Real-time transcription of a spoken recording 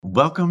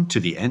Welcome to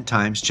the End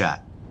Times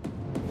Chat.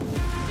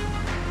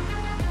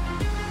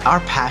 Our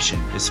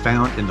passion is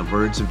found in the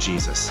words of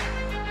Jesus.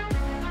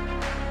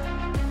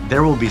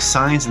 There will be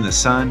signs in the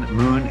sun,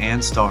 moon,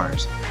 and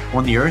stars.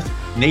 On the earth,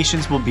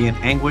 nations will be in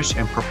anguish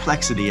and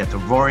perplexity at the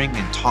roaring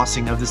and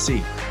tossing of the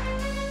sea.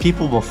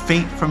 People will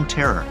faint from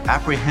terror,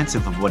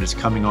 apprehensive of what is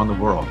coming on the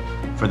world,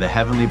 for the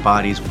heavenly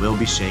bodies will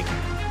be shaken.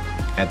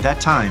 At that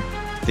time,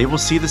 they will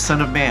see the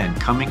Son of Man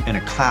coming in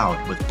a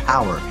cloud with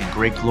power and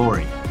great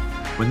glory.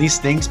 When these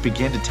things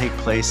begin to take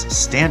place,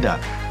 stand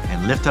up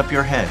and lift up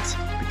your heads,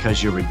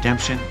 because your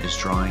redemption is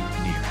drawing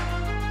near.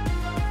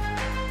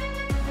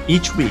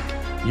 Each week,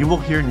 you will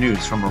hear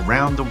news from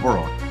around the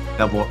world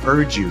that will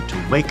urge you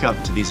to wake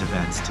up to these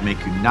events to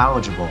make you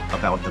knowledgeable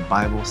about what the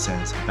Bible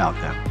says about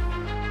them.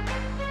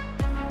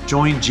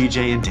 Join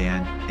GJ and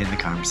Dan in the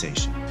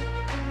conversation.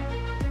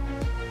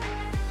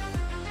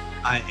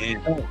 I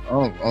am.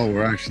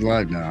 We're actually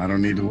live now. I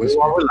don't need to whisper.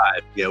 We're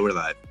live. Yeah, we're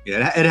live.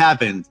 Yeah, it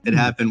happened. It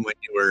happened when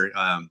you were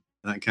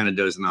kind of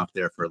dozing off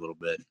there for a little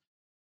bit.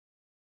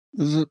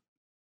 Is it?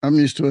 I'm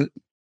used to it.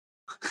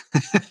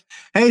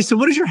 Hey, so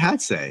what does your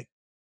hat say?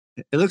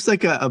 It looks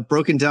like a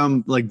broken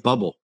down like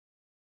bubble.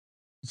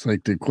 It's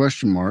like the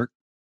question mark.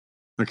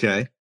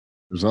 Okay.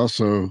 There's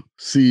also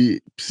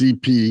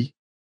CP.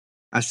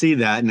 I see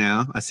that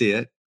now. I see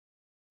it.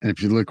 And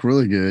if you look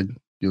really good,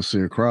 you'll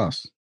see a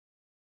cross.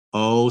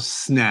 Oh,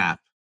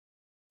 snap.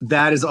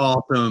 That is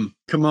awesome.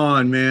 Come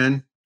on,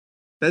 man.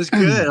 That's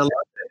good. I love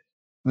it.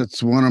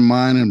 That's one of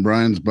mine and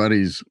Brian's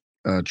buddies'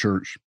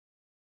 church.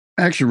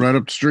 Actually, right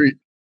up the street.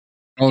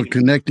 Called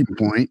Connecting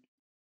Point.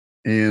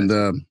 And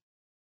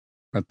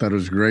I thought it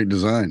was a great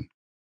design.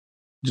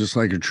 Just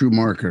like a true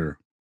marketer.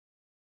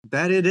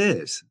 That it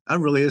is.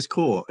 That really is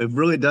cool. It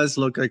really does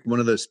look like one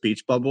of those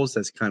speech bubbles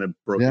that's kind of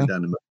broken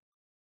down the middle.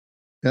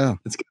 Yeah.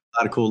 It's got a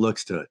lot of cool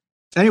looks to it.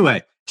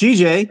 Anyway,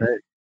 GJ. Hey,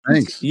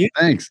 thanks.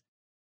 Thanks.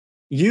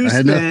 You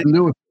had nothing to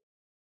do with it.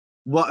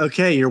 Well,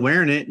 okay, you're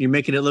wearing it. You're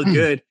making it look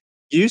good.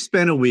 You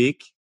spent a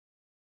week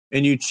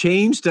and you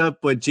changed up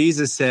what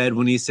Jesus said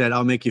when he said,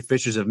 I'll make you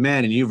fishers of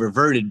men, and you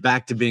reverted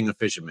back to being a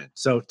fisherman.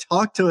 So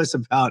talk to us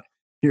about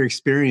your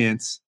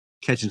experience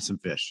catching some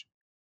fish.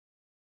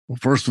 Well,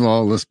 first of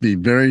all, let's be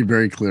very,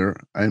 very clear.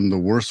 I am the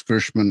worst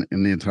fisherman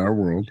in the entire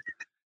world.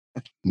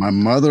 My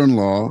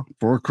mother-in-law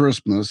for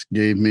Christmas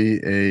gave me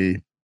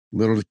a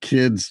little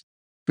kid's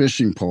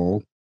fishing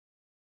pole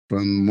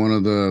from one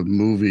of the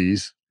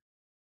movies.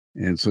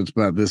 And so it's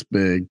about this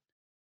big.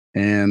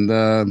 And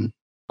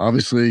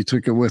obviously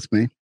took it with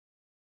me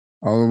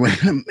all the way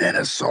to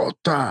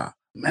Minnesota.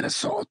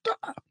 So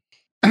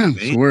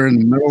we're in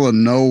the middle of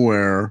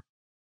nowhere,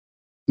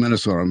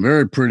 Minnesota.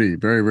 Very pretty,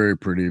 very, very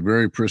pretty,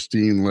 very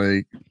pristine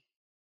lake.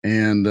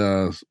 And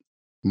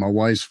my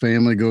wife's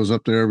family goes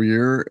up there every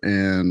year.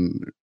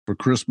 And for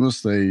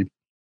Christmas, that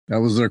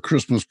was their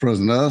Christmas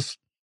present to us.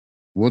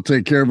 We'll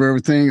take care of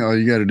everything. All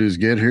you got to do is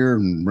get here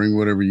and bring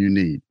whatever you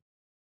need.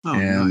 Oh,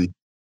 nice.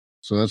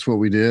 So that's what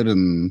we did.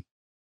 And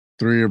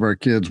 3 of our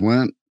kids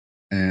went.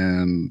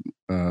 And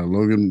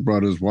Logan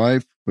brought his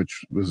wife,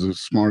 which was a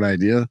smart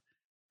idea.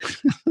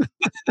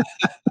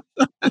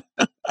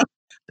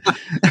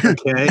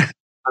 Okay.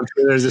 I'm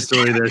sure there's a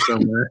story there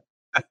somewhere.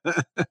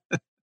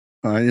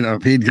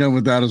 If he'd come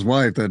without his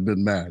wife, that'd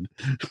been bad.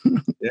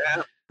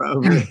 Yeah,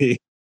 probably.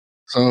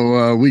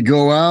 So we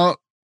go out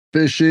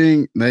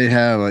fishing. They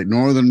have like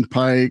northern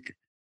pike,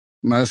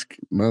 muskie,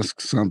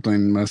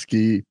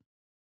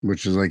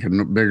 which is like a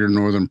bigger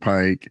northern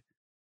pike.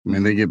 I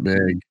mean, they get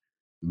big.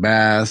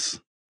 Bass.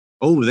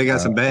 Oh, they got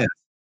some bass.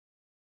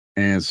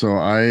 And so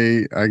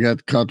I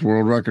caught the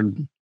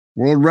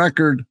world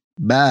record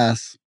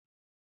bass.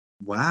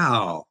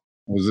 Wow.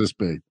 It was this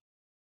big.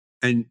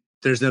 And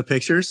there's no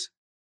pictures?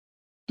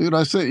 Dude,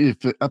 I sent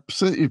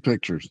you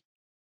pictures.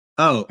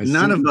 Oh,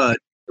 none of the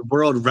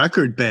world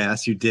record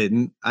bass you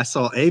didn't. I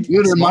saw a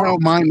Dude, I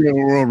don't mind the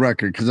world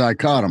record because I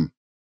caught them.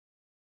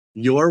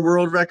 Your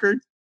world record?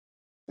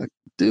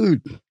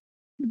 Dude,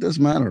 it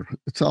doesn't matter.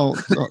 It's all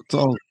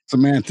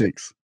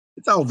semantics.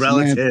 It's all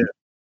relative.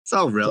 It's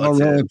all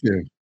relative.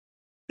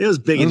 It was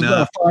big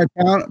enough.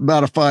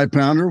 About a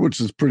 5-pounder,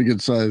 which is pretty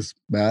good size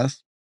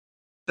bass.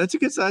 That's a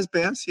good size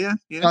bass. Yeah.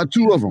 Got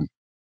 2 of them.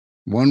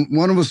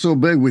 One was so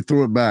big we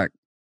threw it back.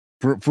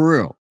 For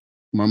real.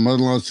 My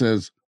mother-in-law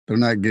says they're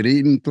not good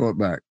eating. Throw it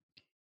back.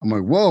 I'm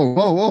like,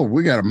 whoa!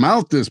 We got to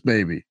mount this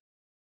baby.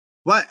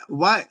 Why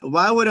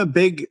would a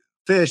big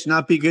fish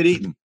not be good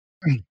eating?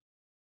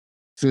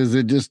 Says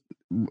it just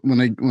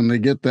when they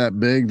get that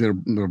big, they're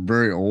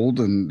very old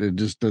and it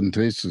just doesn't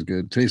taste as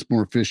good. It tastes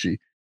more fishy.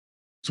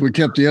 So we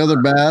kept the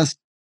other bass.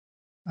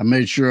 I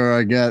made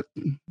sure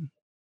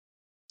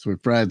so we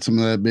fried some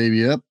of that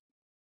baby up.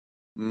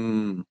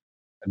 I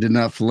did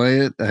not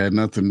fillet it. I had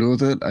nothing to do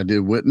with it. I did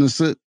witness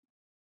it.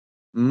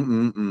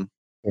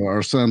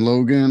 Our son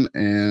Logan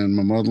and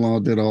my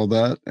mother-in-law did all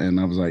that, and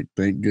I was like,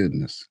 "Thank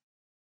goodness!"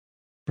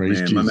 Praise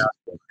Jesus.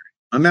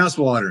 My mouth's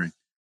watering.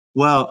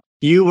 Well,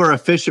 you were a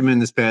fisherman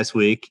this past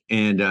week,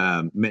 and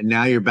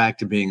now you're back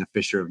to being a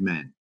fisher of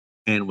men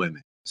and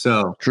women.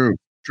 So true.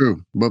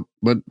 true. But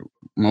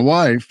my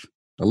wife,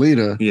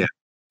 Alita, Yeah.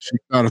 she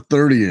caught a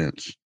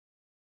 30-inch.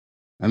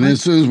 And then What?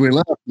 as soon as we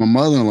left, my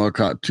mother-in-law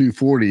caught 2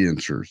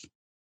 40-inchers,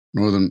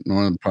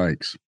 northern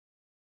pikes.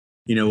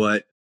 You know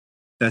what?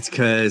 That's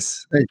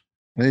because Hey,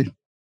 hey,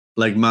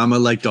 like mama,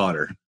 like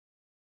daughter.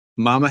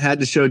 Mama had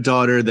to show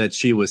daughter that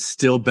she was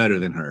still better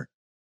than her.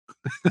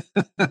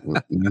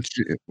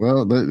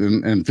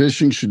 and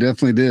fishing, she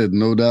definitely did,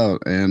 no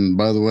doubt. And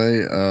by the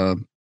way,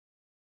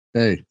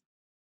 hey,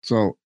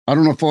 so I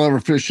don't know if I'll ever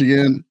fish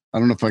again. I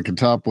don't know if I can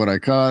top what I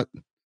caught.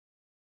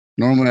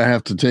 Normally, I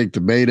have to take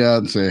the bait out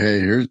and say, "Hey,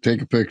 here,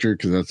 take a picture,"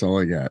 because that's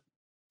all I got.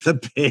 The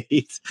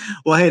bait.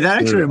 Well, hey, that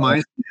actually Yeah.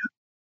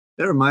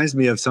 reminds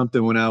me of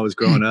something when I was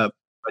growing up.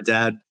 My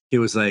dad, he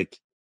was like,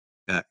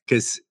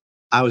 because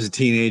I was a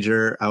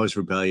teenager, I was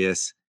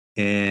rebellious,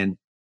 and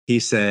he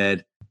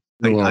said,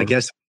 I Well,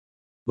 guess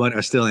what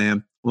I still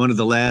am. One of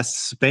the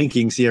last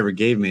spankings he ever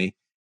gave me,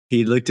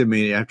 he looked at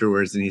me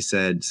afterwards and he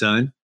said,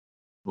 "Son,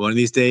 one of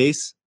these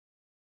days,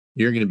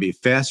 you're going to be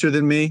faster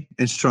than me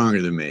and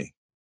stronger than me.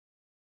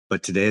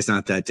 But today is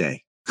not that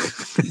day."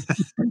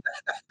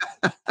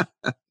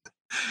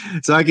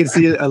 So I can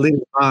see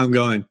Alita's mom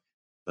going,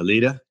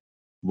 "Alita,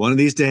 one of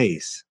these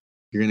days,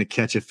 you're going to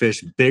catch a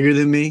fish bigger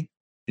than me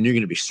and you're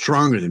going to be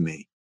stronger than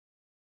me.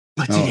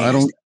 But no, today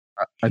is."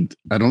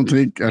 I don't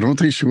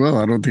think she will.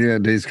 I don't think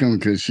that day's coming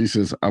because she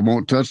says I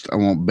won't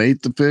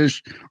bait the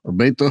fish or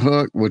bait the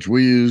hook, which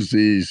we use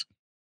these.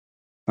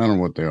 I don't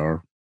know what they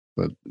are,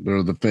 but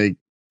they're the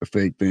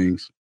fake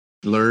things.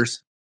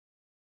 Lures.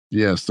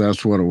 Yes,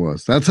 that's what it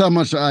was. That's how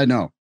much I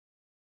know.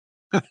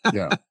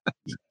 Yeah,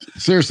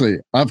 seriously,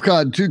 I've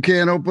caught 2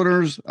 can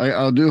openers.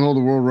 I'll do hold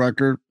the world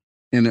record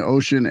in the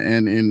ocean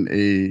and in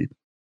a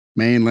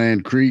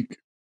mainland creek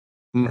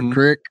or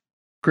Mm-hmm.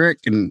 creek,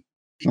 and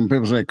some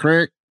people say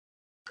creek.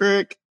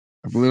 Crick.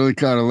 I've literally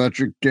caught an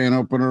electric can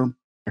opener.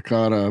 I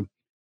caught a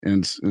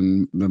in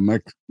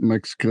the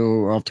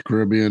Mexico off the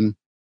Caribbean.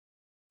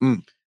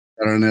 Mm.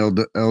 Got an El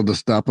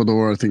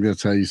Destapador. I think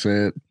that's how you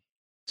say it.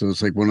 So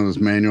it's like one of those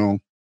manual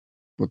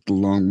with the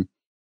long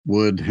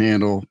wood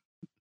handle.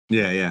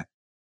 Yeah, yeah.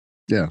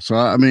 Yeah. So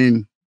I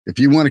mean, if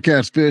you want to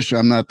catch fish,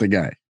 I'm not the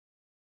guy.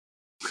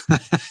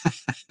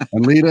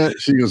 And Lita,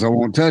 she goes, I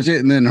won't touch it.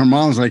 And then her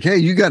mom's like, hey,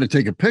 you got to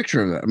take a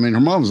picture of that. I mean, her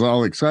mom's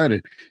all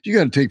excited. You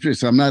got to take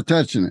pictures. I'm not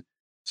touching it.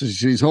 So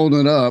she's holding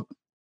it up.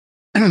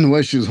 And the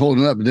way she was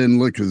holding it up, it didn't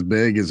look as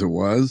big as it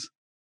was.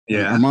 And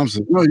her Yeah. mom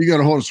said, no, you got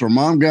to hold it. So her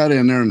mom got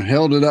in there and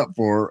held it up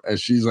for her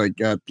as she's like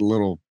got the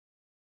little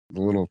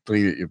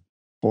thing that you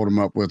hold them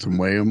up with and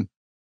weigh them.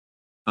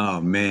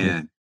 Oh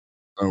man.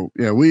 So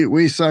yeah,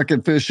 we suck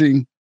at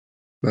fishing,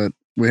 but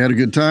we had a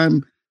good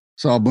time.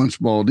 Saw a bunch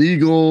of bald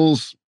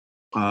eagles.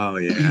 Oh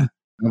yeah.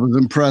 That was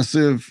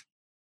impressive.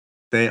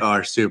 They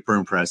are super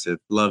impressive.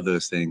 Love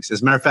those things.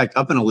 As a matter of fact,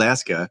 up in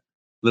Alaska,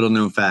 little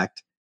known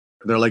fact,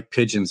 they're like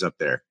pigeons up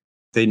there.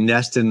 They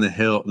nest in the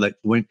hill. Like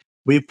when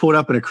we pulled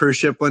up in a cruise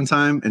ship one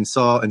time and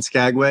saw in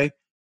Skagway,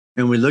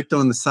 and we looked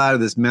on the side of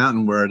this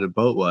mountain where the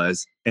boat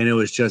was, and it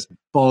was just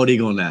bald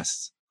eagle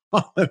nests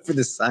all over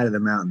the side of the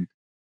mountain.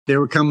 They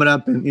were coming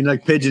up, and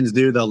like pigeons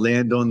do, they'll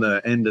land on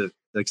the end of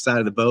the side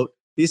of the boat.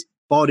 These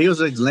bald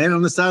eagles like land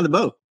on the side of the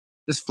boat,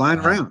 just flying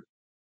around,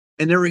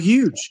 and they were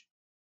huge.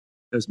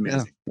 It was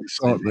Yeah,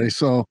 amazing. they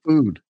saw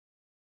food,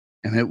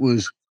 and it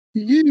was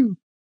you.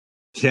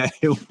 Yeah,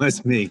 it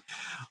was me.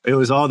 It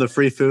was all the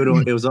free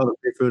food. It was all the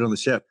free food on the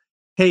ship.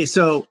 Hey,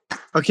 so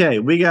okay,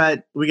 we got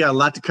a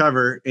lot to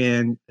cover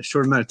in a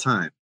short amount of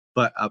time.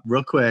 But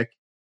real quick,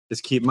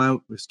 just keep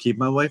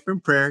my wife in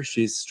prayer.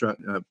 She's struck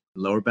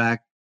lower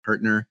back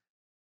hurting her,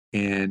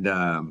 and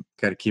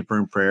got to keep her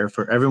in prayer.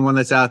 For everyone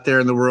that's out there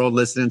in the world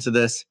listening to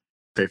this,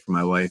 pray for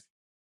my wife.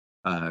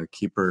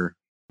 Keep her,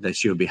 that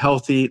she will be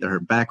healthy, that her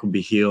back will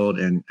be healed,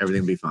 and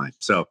everything will be fine.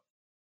 So,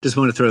 just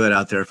want to throw that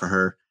out there for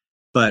her.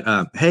 But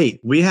hey,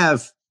 we've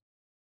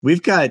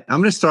got.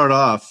 I'm going to start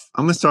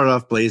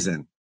off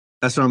blazing.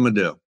 That's what I'm going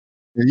to do.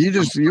 And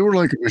you were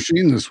like a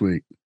machine this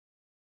week.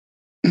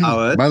 I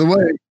would. By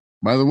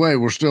the way,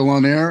 we're still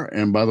on air,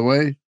 and by the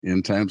way,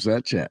 in times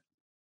that chat.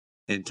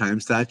 In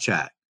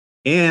times.chat.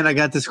 And I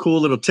got this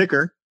cool little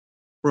ticker.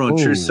 We're on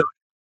True Social.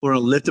 We're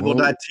on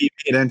liftable.tv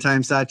at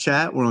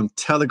endtimes.chat. We're on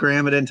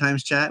Telegram at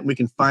endtimes.chat. We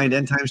can find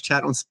End Times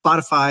Chat on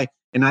Spotify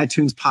and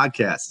iTunes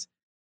podcasts.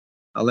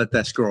 I'll let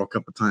that scroll a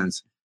couple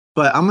times.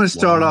 But I'm going to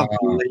start off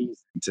blazing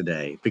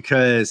today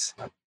because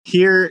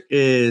here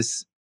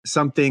is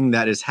something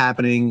that is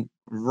happening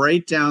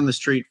right down the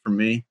street from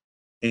me.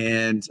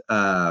 And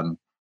I'm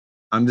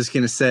just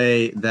going to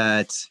say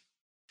that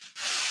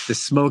the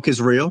smoke is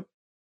real.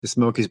 The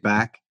smoke is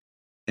back.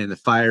 And the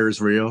fire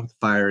is real. The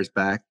fire is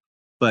back.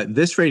 But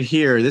this right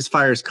here, this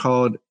fire is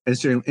called,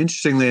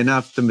 interestingly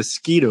enough, the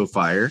mosquito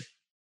fire.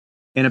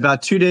 And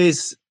about 2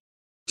 days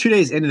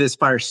into this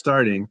fire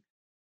starting,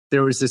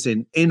 there was this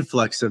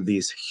influx of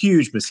these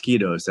huge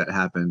mosquitoes that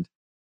happened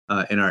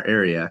in our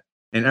area.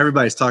 And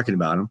everybody's talking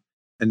about them.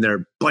 And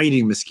they're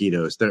biting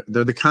mosquitoes. They're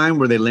the kind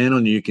where they land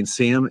on you, you can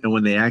see them. And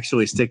when they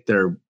actually stick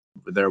their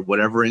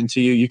whatever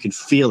into you, you can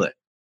feel it.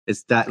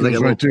 It's that like a Goes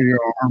little, right through your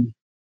arm.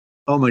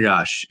 oh my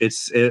gosh,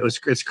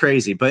 it's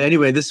crazy. But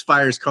anyway, this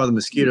fire is called the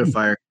mosquito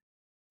fire.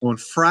 On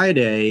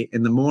Friday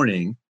in the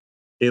morning,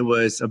 it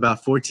was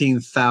about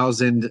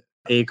 14,000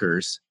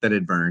 acres that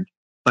had burned.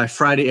 By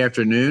Friday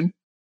afternoon,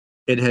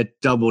 it had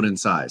doubled in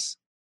size.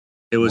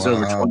 It was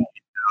over Wow.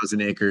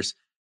 20,000 acres.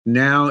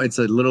 Now it's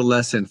a little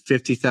less than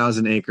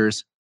 50,000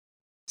 acres.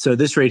 So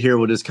this right here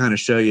will just kind of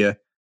show you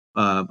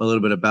a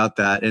little bit about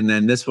that. And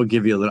then this will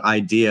give you a little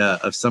idea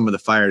of some of the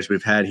fires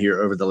we've had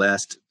here over the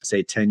last,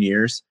 say, 10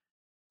 years.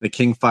 The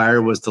King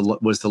Fire was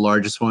the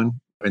largest one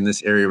in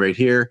this area right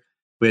here.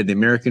 We had the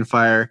American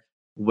Fire,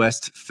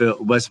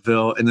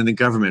 Westville, and then the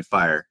Government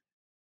Fire.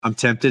 I'm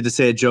tempted to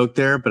say a joke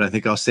there, but I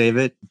think I'll save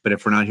it. But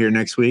if we're not here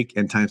next week,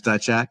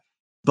 endtimes.chat.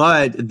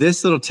 But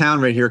this little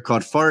town right here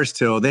called Forest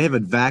Hill, they have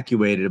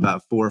evacuated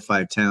about 4 or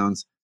 5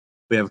 towns.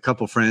 We have a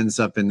couple friends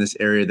up in this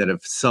area that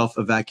have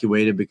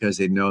self-evacuated because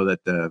they know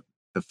that the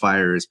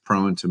fire is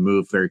prone to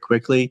move very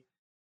quickly.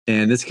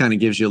 And this kind of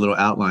gives you a little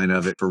outline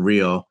of it for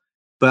real.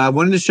 But I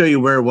wanted to show you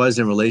where it was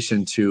in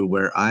relation to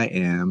where I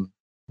am.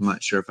 I'm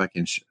not sure if I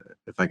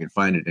can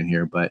find it in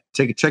here, but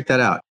check that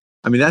out.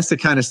 I mean, that's the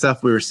kind of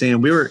stuff we were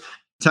seeing.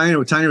 Tanya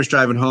was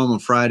driving home on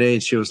Friday,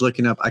 and she was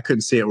looking up. I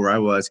couldn't see it where I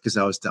was because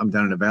I'm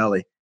down in the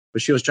valley.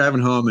 But she was driving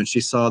home, and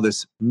she saw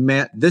this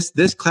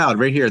cloud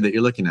right here that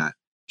you're looking at.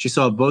 She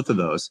saw both of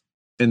those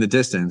in the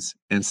distance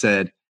and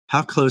said,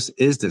 "How close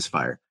is this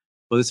fire?"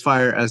 Well, this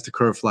fire, as the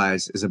crow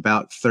flies, is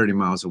about 30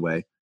 miles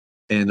away,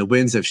 and the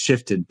winds have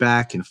shifted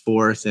back and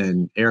forth,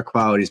 and air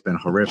quality has been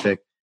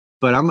horrific.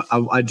 But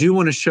I do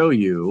want to show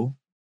you,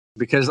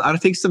 because I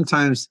think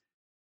sometimes.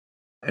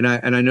 And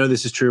I know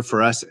this is true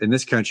for us in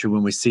this country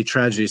when we see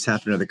tragedies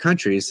happen in other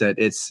countries, that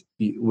it's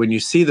when you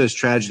see those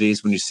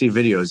tragedies, when you see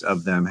videos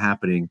of them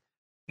happening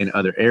in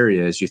other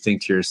areas, you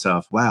think to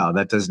yourself, wow,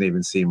 that doesn't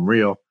even seem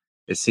real.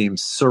 It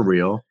seems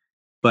surreal.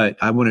 But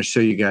I want to show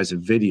you guys a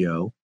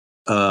video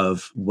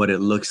of what it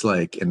looks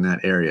like in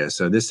that area.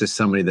 So this is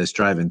somebody that's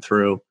driving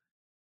through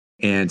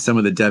and some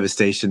of the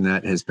devastation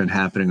that has been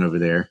happening over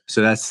there.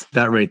 So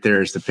that right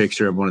there is the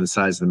picture of one of the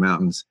sides of the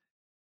mountains.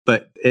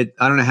 But I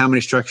don't know how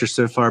many structures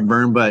so far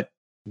burned, but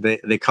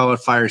they call it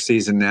fire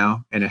season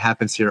now, and it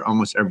happens here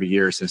almost every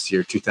year since the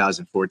year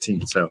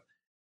 2014. So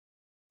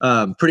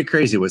pretty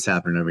crazy what's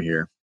happening over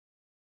here.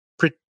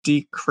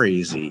 Pretty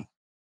crazy.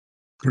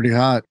 Pretty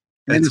hot.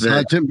 And it's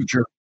high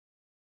temperature.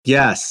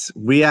 Yes,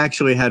 we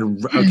actually had,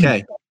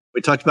 okay,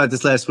 we talked about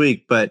this last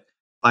week, but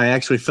I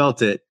actually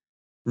felt it,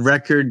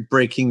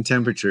 record-breaking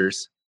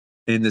temperatures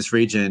in this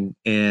region.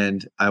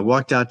 And I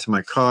walked out to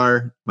my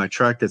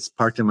truck that's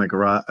parked in my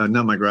garage,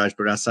 not my garage,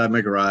 but outside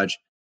my garage.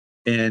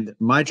 And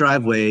my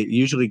driveway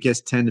usually gets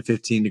 10 to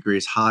 15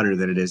 degrees hotter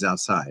than it is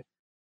outside.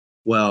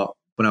 Well,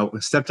 when I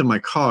stepped in my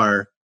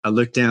car, I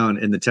looked down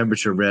and the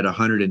temperature read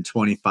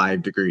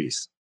 125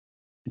 degrees.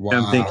 Wow.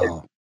 And I'm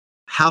thinking,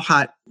 how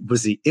hot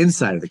was the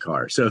inside of the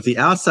car? So if the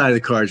outside of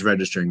the car is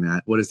registering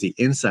that, what is the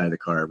inside of the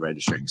car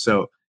registering?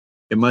 So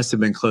it must have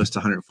been close to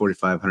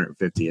 145,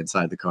 150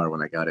 inside the car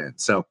when I got in.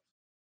 So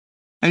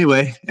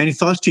anyway, any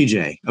thoughts,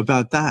 TJ,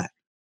 about that?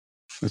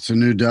 It's a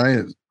new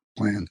diet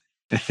plan.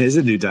 It is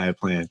a new diet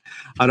plan.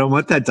 I don't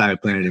want that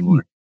diet plan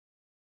anymore.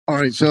 All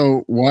right.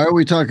 So why are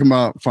we talking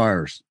about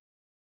fires?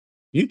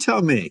 You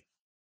tell me.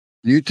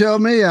 You tell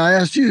me. I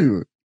asked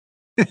you.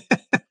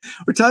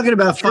 We're talking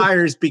about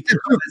fires because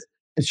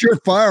it's your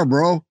fire,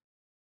 bro.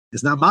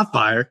 It's not my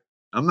fire.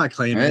 I'm not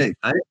claiming it.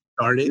 I didn't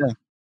start it. Yeah.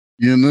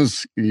 You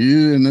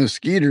and the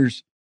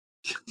skeeters.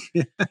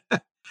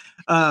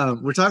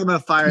 We're talking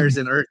about fires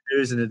and earth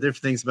news and the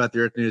different things about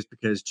the earth news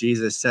because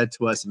Jesus said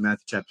to us in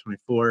Matthew chapter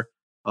 24,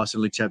 also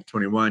Luke chapter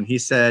 21, he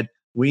said,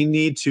 we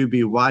need to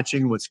be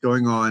watching what's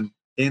going on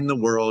in the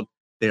world.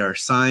 There are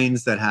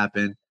signs that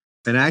happen.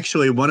 And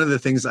actually, one of the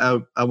things I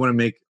want to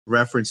make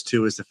reference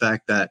to is the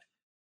fact that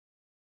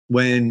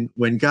when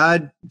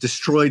God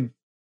destroyed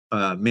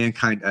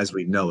mankind as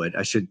we know it,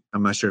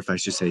 I'm not sure if I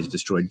should say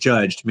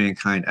judged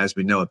mankind as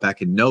we know it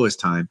back in Noah's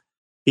time,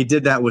 he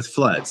did that with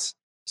floods.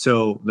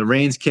 So the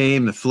rains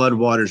came, the flood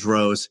waters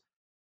rose,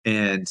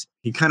 and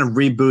he kind of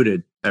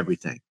rebooted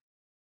everything.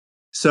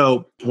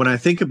 So when I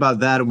think about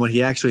that, and what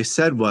he actually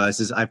said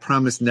is I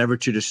promise never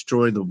to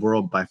destroy the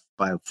world by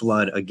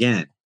flood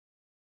again.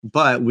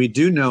 But we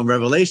do know in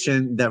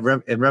Revelation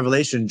that in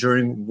Revelation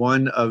during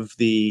one of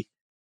the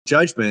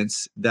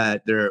judgments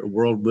that their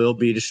world will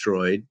be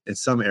destroyed in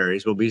some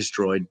areas will be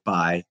destroyed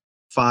by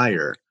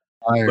fire.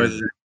 Whether it's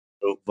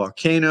through a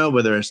volcano,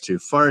 whether it's through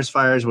forest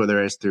fires,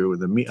 whether it's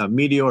through a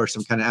meteor or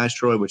some kind of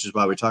asteroid, which is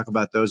why we talk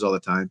about those all the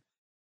time.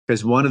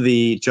 Because one of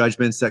the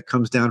judgments that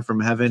comes down from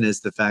heaven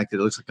is the fact that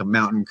it looks like a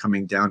mountain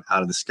coming down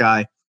out of the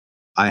sky.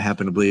 I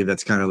happen to believe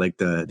that's kind of like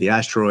the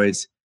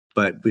asteroids,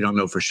 but we don't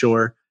know for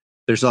sure.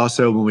 There's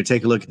also, when we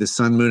take a look at the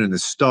sun, moon, and the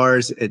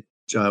stars,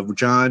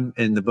 John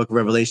in the book of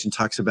Revelation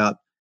talks about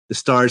the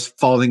stars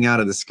falling out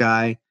of the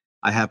sky.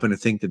 I happen to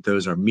think that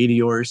those are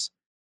meteors.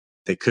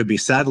 They could be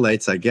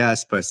satellites, I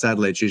guess, but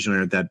satellites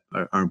usually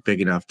aren't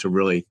big enough to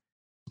really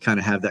kind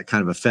of have that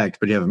kind of effect.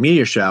 But you have a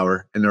meteor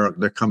shower, and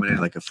they're coming in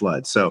like a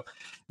flood. So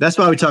That's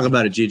why we talk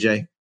about it,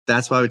 GJ.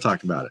 That's why we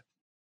talked about it.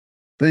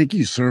 Thank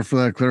you, sir, for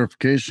that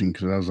clarification.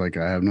 Because I was like,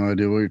 I have no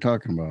idea what you're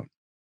talking about.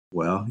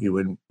 Well, you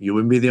wouldn't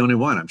be the only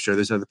one. I'm sure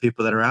there's other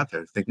people that are out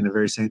there thinking the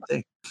very same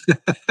thing.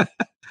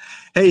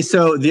 Hey,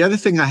 so the other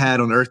thing I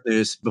had on Earth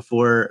News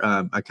before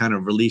I kind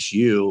of release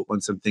you on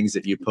some things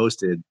that you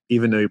posted,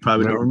 even though you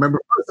probably don't remember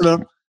most of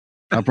them.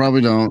 I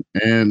probably don't,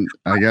 and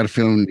I got a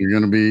feeling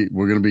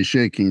we're gonna be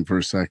shaking for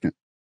a second.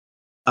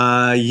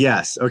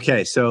 Yes.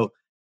 Okay. So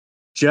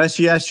just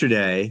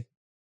yesterday,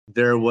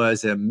 there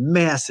was a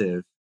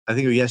massive, I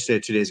think it was yesterday,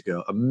 2 days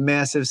ago, a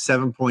massive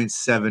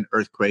 7.7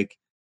 earthquake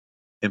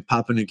in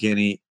Papua New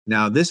Guinea.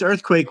 Now, this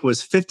earthquake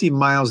was 50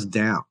 miles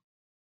down,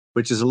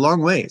 which is a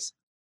long ways.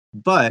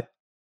 But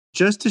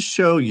just to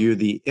show you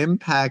the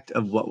impact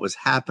of what was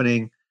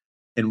happening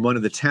in one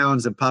of the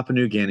towns in Papua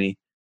New Guinea,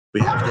 we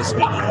have this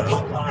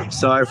video.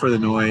 Sorry for the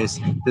noise.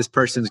 This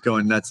person's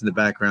going nuts in the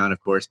background, of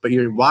course. But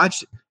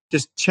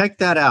just check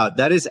that out.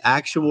 That is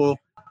actual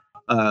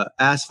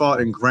asphalt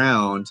and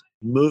ground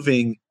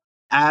moving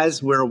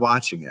as we're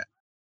watching it.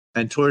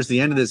 And towards the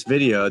end of this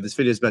video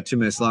is about 2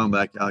 minutes long,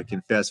 but I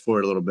can fast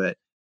forward a little bit.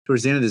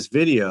 Towards the end of this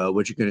video,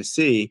 what you're going to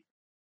see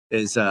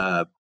is,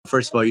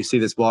 first of all, you see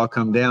this wall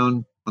come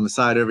down on the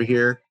side over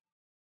here.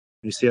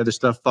 You see other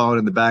stuff falling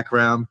in the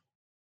background.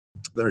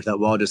 There's that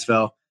wall just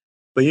fell.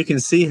 But you can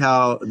see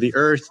how the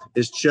earth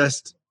is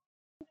just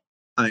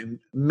a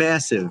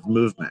massive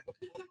movement.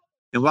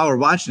 And while we're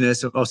watching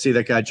this, oh, see,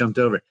 that guy jumped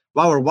over.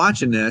 While we're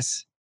watching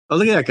this, oh,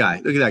 look at that guy.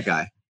 Look at that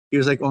guy. He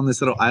was like on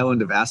this little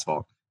island of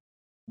asphalt.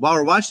 While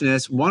we're watching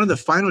this, one of the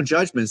final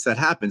judgments that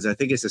happens, I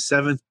think it's the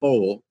 7th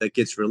bowl that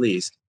gets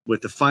released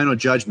with the final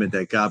judgment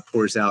that God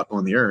pours out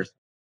on the earth.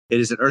 It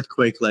is an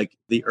earthquake like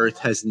the earth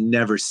has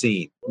never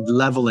seen,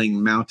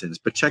 leveling mountains.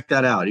 But check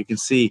that out. You can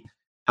see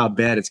how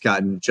bad it's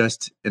gotten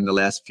just in the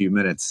last few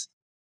minutes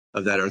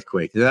of that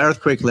earthquake. That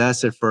earthquake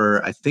lasted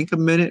for, I think, a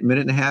minute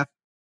and a half.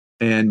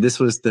 And this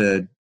was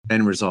the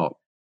end result.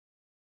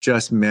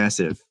 Just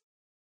massive.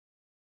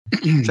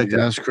 Check that.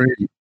 That's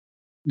crazy.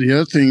 The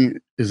other thing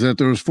is that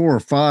there was 4 or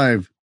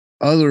 5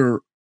 other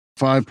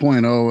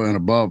 5.0 and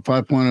above,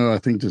 5.0, I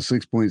think, to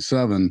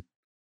 6.7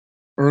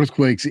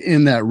 earthquakes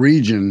in that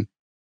region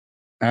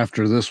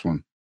after this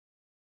one.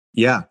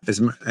 Yeah.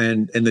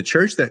 And the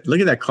church, look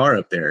at that car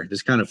up there,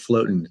 just kind of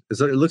floating. It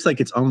looks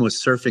like it's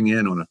almost surfing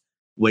in on a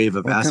wave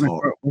of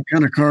asphalt. What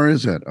kind of car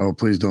is that? Oh,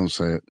 please don't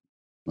say it.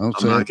 I'm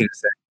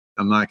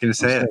not going to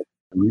say it.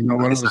 You know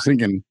what I was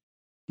thinking.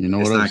 You know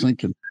what I was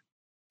thinking.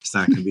 It's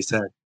not going to be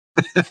said.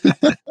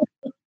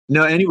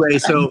 No, anyway,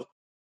 so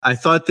I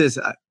thought this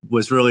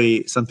was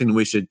really something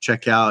we should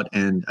check out.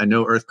 And I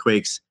know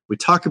earthquakes, we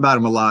talk about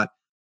them a lot,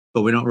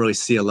 but we don't really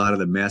see a lot of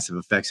the massive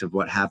effects of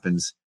what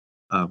happens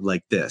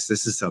like this.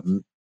 This is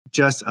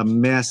just a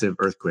massive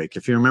earthquake.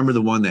 If you remember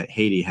the one that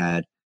Haiti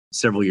had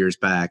several years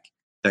back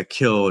that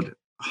killed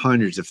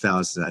hundreds of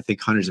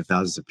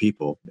thousands of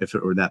people, if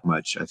it were that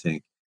much, I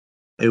think.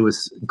 It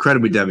was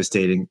incredibly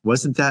devastating.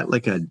 Wasn't that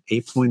like an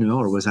 8.0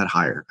 or was that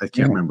higher? I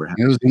can't remember.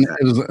 It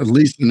was at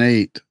least an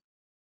 8.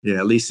 Yeah,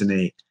 at least an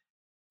 8.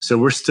 So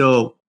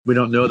we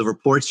don't know the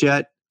reports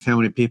yet, how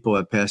many people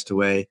have passed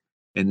away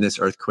in this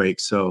earthquake.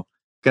 So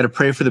got to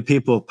pray for the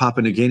people of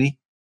Papua New Guinea,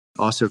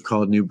 also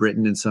called New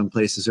Britain in some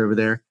places over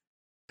there.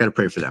 Got to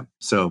pray for them.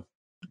 So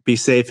be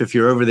safe if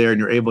you're over there and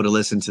you're able to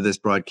listen to this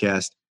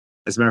broadcast.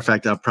 As a matter of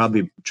fact, I'll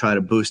probably try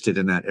to boost it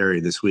in that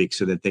area this week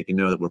so that they can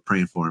know that we're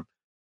praying for them.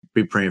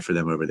 Be praying for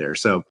them over there.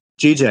 So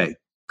GJ,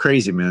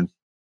 crazy, man.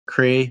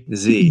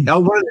 Crazy.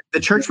 Now, the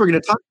church we're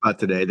going to talk about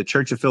today, the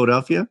Church of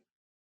Philadelphia.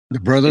 The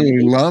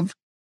Brotherly Love?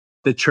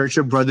 The Church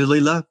of Brotherly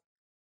Love.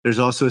 There's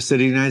also a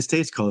city in the United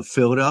States called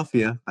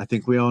Philadelphia. I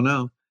think we all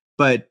know.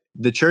 But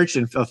the church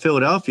of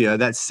Philadelphia,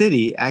 that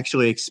city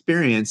actually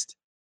experienced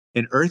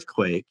an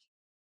earthquake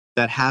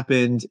that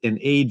happened in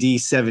AD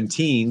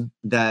 17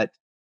 that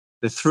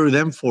threw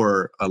them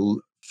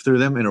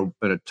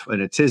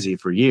in a tizzy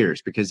for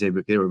years because they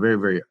were very,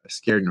 very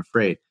scared and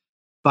afraid.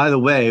 By the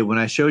way, when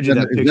I showed you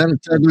that picture, is that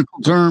a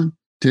technical term?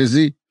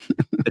 Tizzy?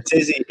 A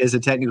tizzy is a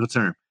technical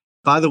term.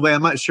 By the way,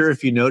 I'm not sure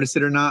if you noticed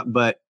it or not,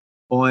 but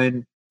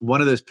on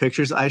one of those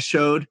pictures I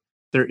showed,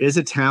 there is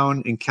a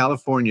town in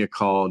California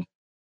called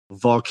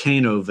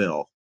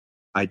Volcanoville.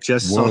 I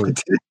just saw it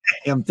today.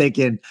 I'm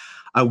thinking,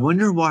 I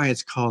wonder why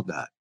it's called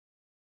that.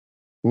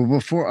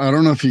 Well, I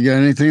don't know if you got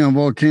anything on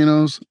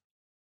volcanoes.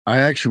 I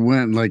actually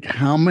went like,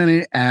 how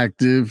many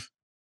active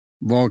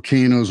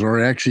volcanoes are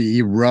actually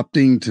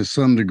erupting to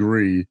some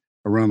degree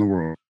around the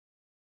world?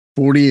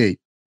 48.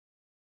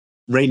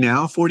 Right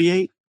now,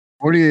 48?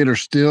 48 are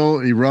still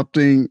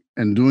erupting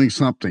and doing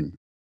something.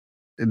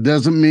 It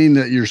doesn't mean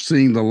that you're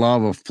seeing the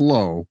lava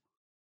flow.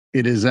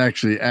 It is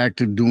actually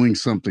active doing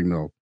something,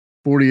 though.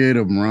 48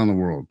 of them around the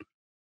world.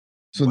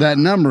 So that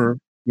number,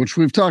 which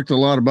we've talked a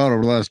lot about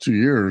over the last 2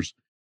 years,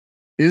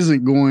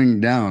 isn't going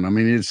down. I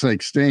mean, it's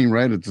like staying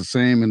right at the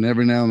same, and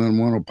every now and then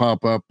one will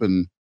pop up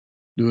and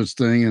do its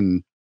thing.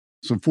 And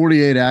so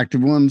 48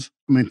 active ones.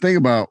 I mean, think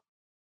about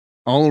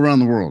all around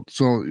the world.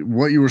 So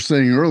what you were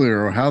saying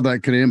earlier, how that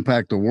could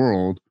impact the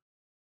world,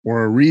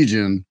 or a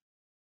region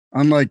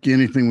unlike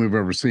anything we've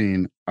ever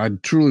seen. I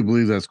truly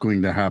believe that's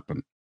going to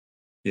happen.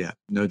 Yeah,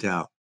 no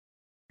doubt.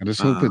 I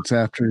just hope it's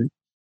after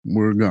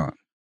we're gone.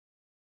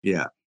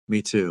 Yeah,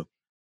 me too.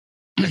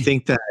 I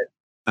think that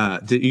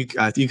you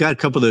got a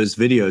couple of those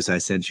videos I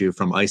sent you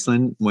from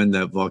Iceland when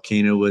the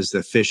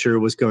the fissure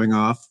was going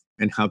off,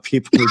 and how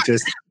people were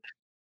just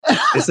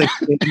it's like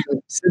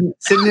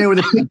sitting there with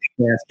a picnic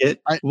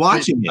basket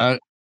watching it.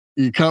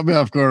 You caught me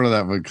off guard on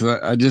that one, because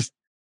I just,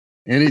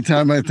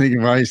 anytime I think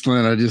of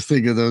Iceland, I just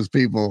think of those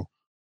people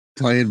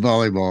playing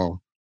volleyball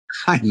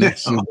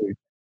next to me.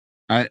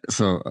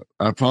 So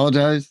I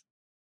apologize.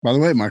 By the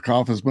way, my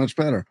cough is much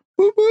better.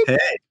 Whoop, whoop. Hey,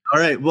 all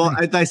right. Well,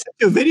 I sent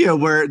you a video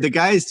where the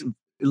guy's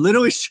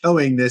literally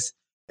showing this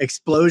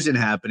explosion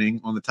happening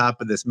on the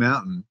top of this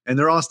mountain, and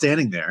they're all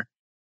standing there,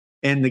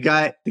 and the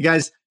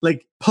guy's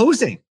like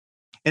posing,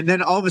 and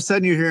then all of a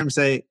sudden you hear him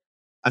say,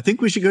 "I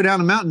think we should go down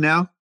the mountain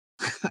now."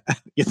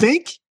 You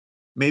think?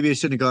 Maybe it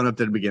shouldn't have gone up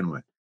there to begin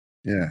with.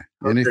 Yeah,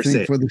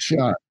 anything for the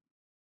shot.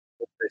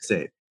 They're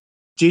safe.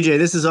 GJ,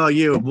 this is all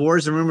you.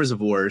 Wars and rumors of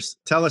wars.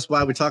 Tell us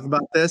why we talk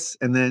about this,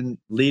 and then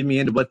lead me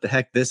into what the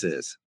heck this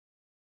is.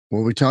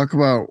 Well, we talk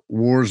about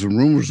wars and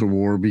rumors of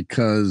war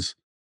because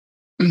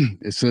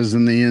it says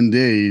in the end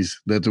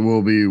days that there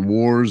will be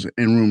wars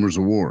and rumors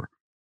of war.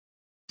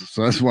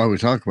 So that's why we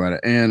talk about it.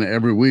 And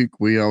every week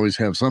we always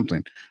have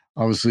something.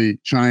 Obviously,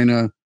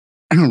 China,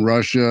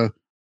 Russia,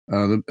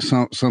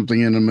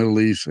 something in the Middle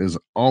East has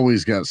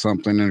always got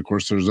something. And of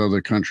course, there's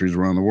other countries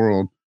around the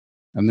world.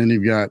 And then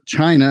you've got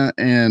China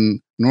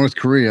and North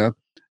Korea.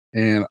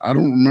 And I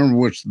don't remember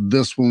which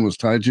this one was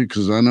tied to,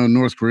 because I know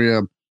North Korea,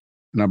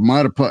 and I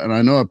might have put, and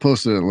I know I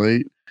posted it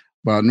late,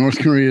 but North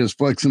Korea is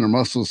flexing their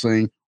muscles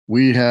saying,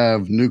 we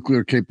have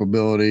nuclear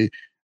capability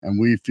and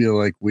we feel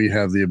like we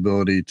have the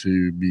ability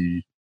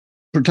to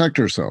protect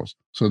ourselves.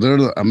 So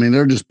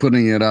they're just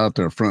putting it out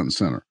there front and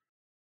center.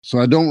 So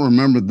I don't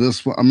remember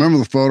this one. I remember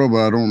the photo,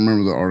 but I don't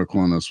remember the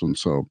article on this one.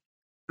 So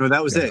no,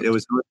 that was it. It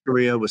was North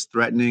Korea was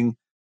threatening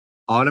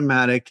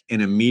automatic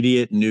and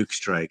immediate nuke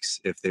strikes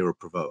if they were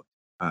provoked.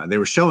 They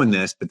were showing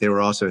this, but they were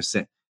also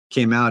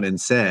came out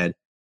and said,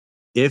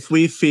 if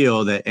we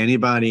feel that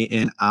anybody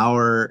in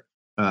our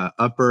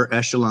upper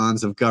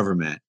echelons of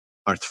government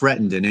are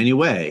threatened in any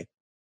way,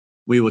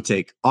 we will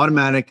take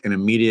automatic and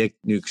immediate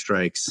nuke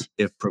strikes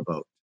if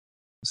provoked.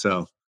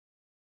 So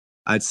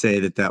I'd say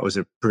that was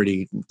a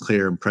pretty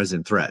clear and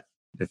present threat,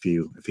 if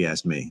you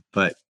ask me.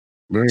 But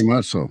very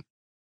much so.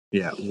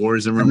 Yeah,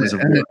 wars and rumors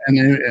of war.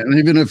 And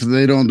even if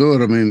they don't do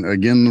it, I mean,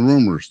 again, the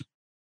rumors.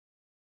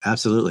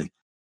 Absolutely.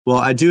 Well,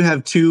 I do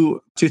have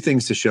two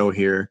things to show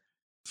here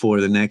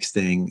for the next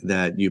thing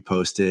that you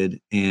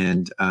posted,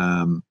 and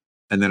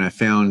then I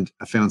found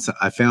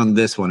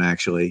this one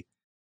actually.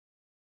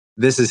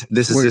 This is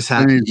just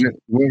happening.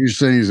 What you're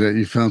saying is that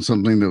you found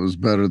something that was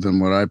better than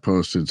what I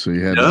posted, so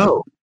you had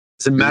no.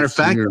 As a matter of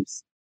fact,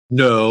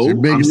 no. You're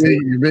big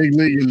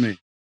leaguing me.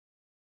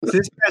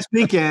 This past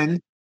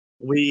weekend,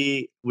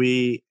 we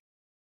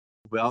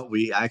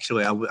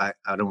actually I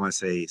don't want to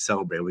say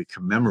celebrate. We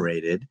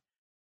commemorated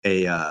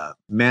a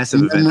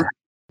massive event.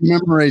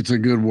 Commemorate's a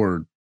good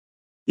word.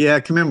 Yeah,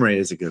 commemorate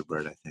is a good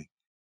word, I think.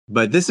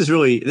 But this is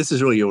really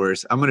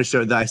yours. I'm going to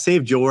show that I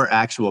saved your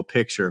actual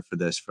picture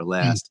for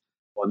last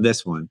on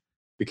this one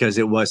because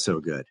it was so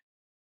good.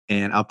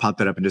 And I'll pop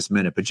that up in just a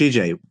minute. But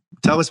GJ,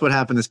 tell us what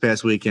happened this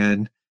past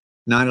weekend,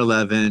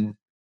 9/11.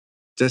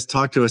 Just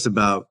talk to us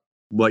about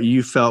what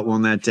you felt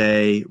on that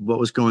day, what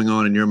was going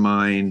on in your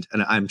mind.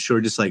 And I'm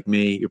sure just like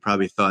me, you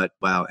probably thought,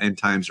 wow, end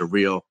times are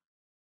real.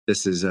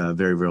 This is a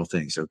very real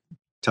thing. So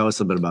tell us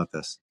a bit about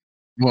this.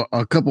 Well,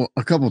 a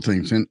couple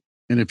things. And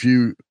if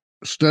you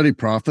study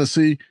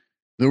prophecy,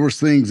 there was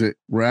things that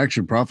were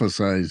actually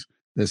prophesied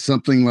that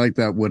something like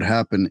that would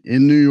happen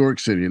in New York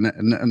City.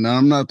 And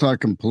I'm not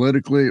talking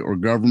politically or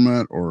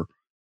government or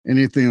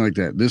anything like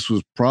that. This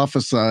was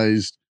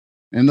prophesied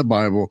in the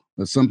Bible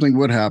that something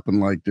would happen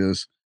like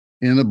this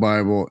in the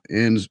Bible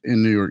in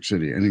New York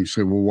City. And you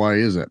say, well, why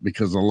is that?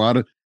 Because a lot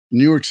of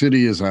New York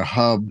City is a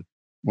hub,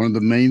 one of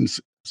the main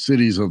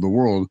cities of the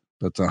world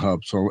that's a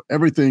hub. So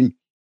everything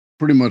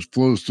pretty much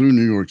flows through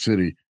New York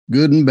City,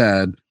 good and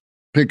bad.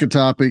 Pick a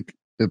topic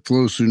that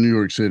flows through New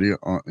York City,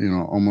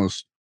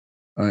 almost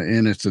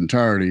in its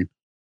entirety.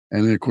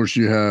 And then, of course,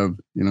 you have,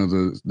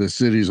 the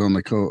cities on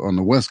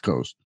the West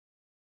Coast.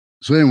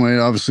 So anyway,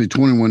 obviously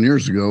 21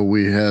 years ago,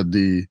 we had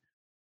the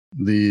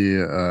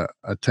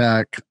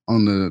attack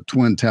on the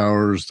Twin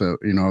Towers that,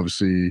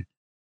 obviously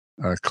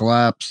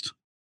collapsed.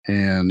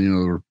 And,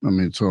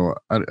 so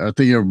I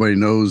think everybody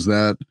knows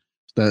that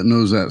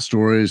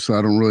story. So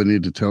I don't really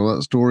need to tell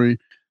that story.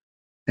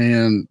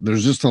 And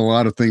there's just a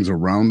lot of things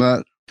around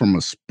that from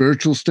a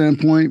spiritual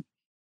standpoint.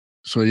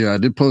 So yeah, I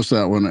did post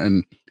that one,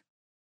 and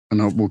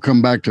we'll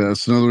come back to that.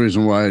 That's another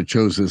reason why I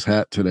chose this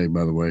hat today,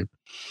 by the way,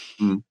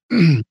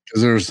 because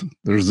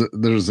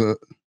there's a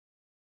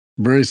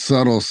very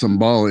subtle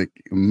symbolic.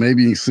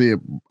 Maybe you can see it.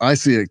 I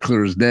see it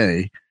clear as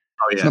day.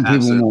 Oh yeah, some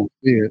people won't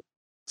see it.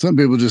 Some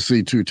people just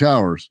see two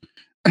towers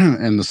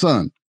and the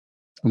sun,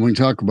 and we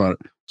can talk about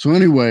it. So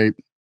anyway,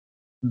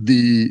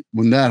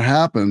 when that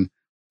happened,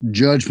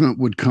 judgment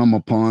would come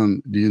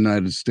upon the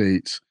United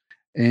States,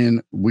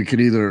 and we could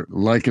either,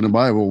 like in the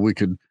Bible, we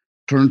could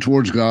turn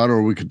towards God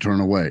or we could turn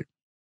away.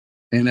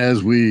 And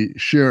as we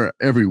share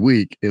every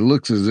week, it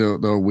looks as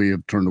though we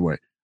have turned away.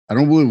 I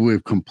don't believe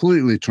we've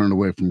completely turned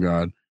away from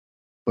God,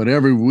 but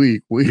every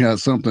week we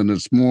have something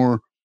that's more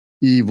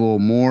evil,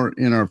 more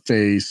in our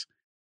face,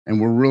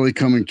 and we're really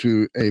coming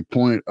to a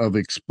point of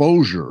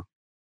exposure,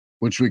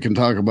 which we can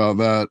talk about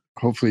that.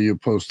 Hopefully you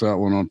post that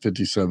one on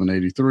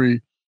 5783,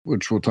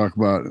 which we'll talk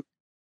about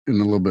in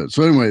a little bit.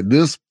 So anyway,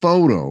 this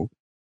photo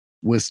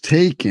was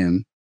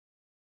taken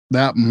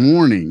that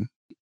morning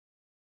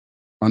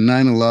on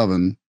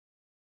 9/11.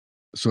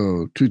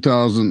 So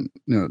 2000,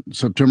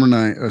 September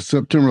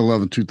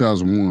 11,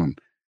 2001.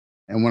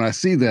 And when I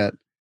see that,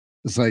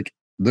 it's like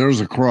there's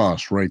a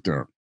cross right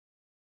there.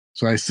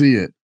 So I see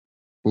it.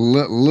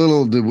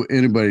 Little did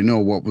anybody know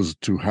what was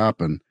to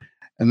happen.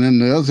 And then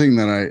the other thing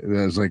that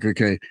was like,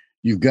 okay,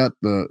 you've got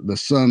the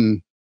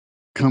sun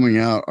coming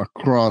out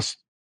across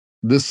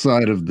this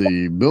side of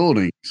the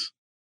buildings,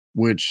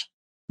 which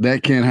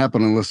that can't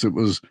happen unless it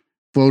was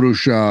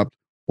photoshopped,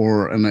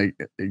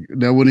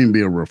 that wouldn't even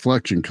be a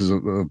reflection because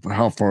of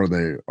how far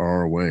they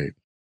are away.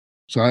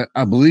 So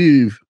I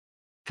believe,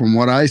 from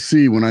what I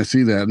see when I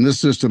see that, and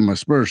this is just in my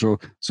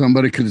spiritual,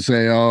 somebody could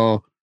say,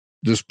 "Oh,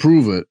 just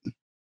prove it."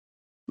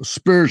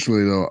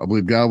 Spiritually, though, I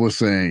believe God was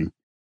saying,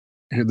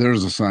 "Hey,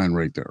 there's a sign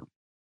right there,"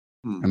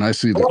 and I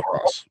see the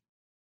cross.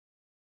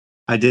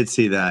 I did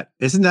see that.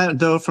 Isn't that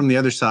though from the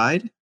other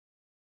side?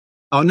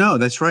 Oh no,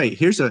 that's right.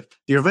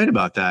 You're right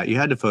about that. You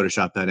had to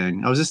Photoshop that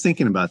in. I was just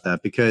thinking about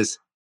that because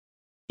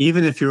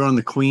even if you're on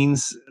the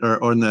Queens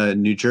or on the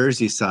New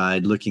Jersey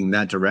side looking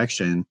that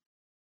direction,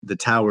 the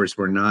towers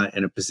were not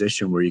in a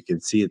position where you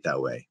could see it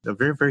that way. They're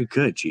very, very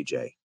good,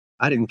 GJ.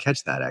 I didn't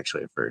catch that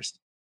actually at first.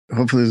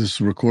 Hopefully this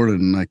is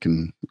recorded and I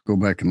can go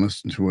back and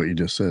listen to what you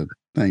just said.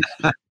 Thanks.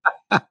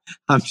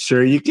 I'm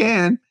sure you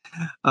can.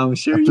 I'm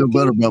sure you can. I feel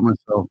better about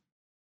myself.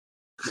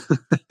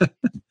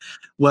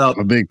 Well, I'm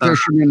a big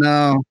fisherman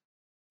now.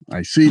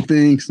 I see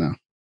things now.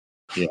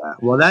 Yeah.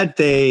 Well, that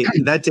day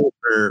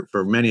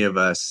for many of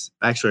us,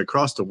 actually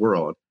across the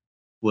world,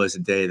 was a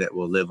day that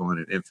will live on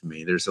in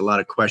infamy. There's a lot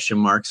of question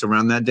marks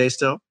around that day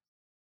still,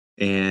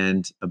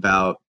 and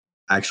about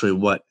actually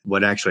what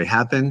actually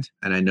happened.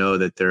 And I know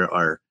that there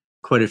are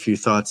quite a few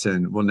thoughts,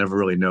 and we'll never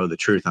really know the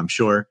truth, I'm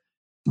sure,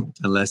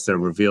 unless they're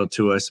revealed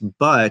to us.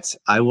 But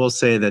I will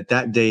say that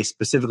that day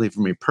specifically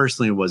for me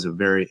personally was a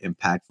very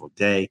impactful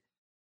day,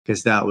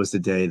 because that was the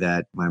day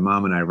that my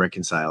mom and I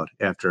reconciled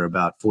after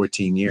about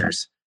 14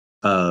 years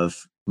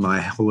of my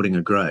holding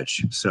a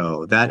grudge.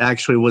 So that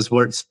actually was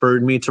what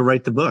spurred me to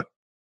write the book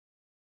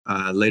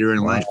later in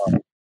life.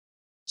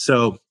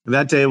 So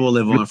that day will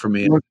live on for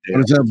me. What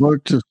is that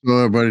book, just so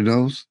everybody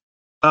knows?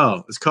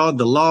 Oh, it's called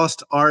The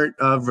Lost Art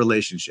of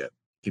Relationship.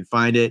 You can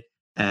find it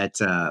at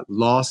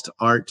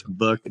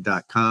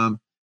lostartbook.com.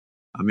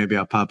 Maybe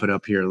I'll pop it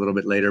up here a little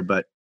bit later,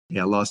 but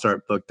yeah,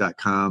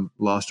 lostartbook.com,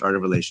 Lost Art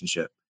of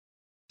Relationship.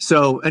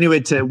 So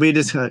anyway, we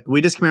just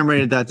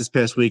commemorated that this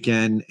past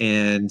weekend,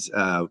 and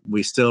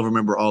we still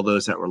remember all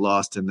those that were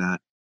lost in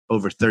that.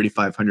 Over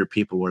 3,500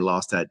 people were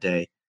lost that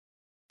day,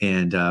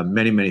 and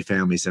many, many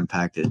families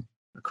impacted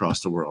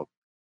across the world.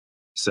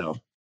 So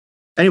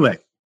anyway,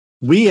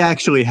 we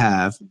actually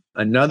have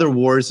another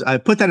wars. I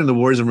put that in the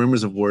wars and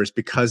rumors of wars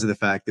because of the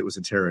fact that it was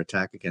a terror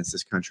attack against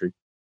this country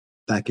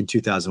back in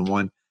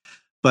 2001.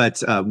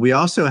 But we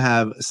also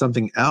have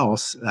something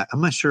else.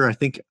 I'm not sure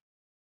if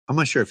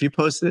you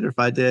posted it or if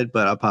I did,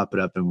 but I'll pop it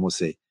up and we'll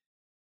see.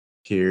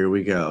 Here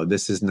we go.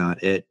 This is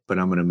not it, but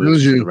I'm going to move. It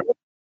was you.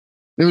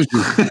 It was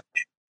you.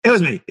 It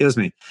was me. It was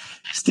me.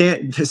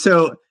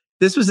 So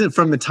this was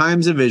from the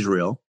Times of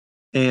Israel,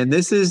 and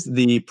this is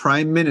the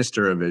Prime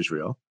Minister of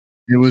Israel.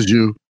 It was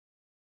you.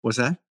 What's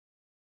that?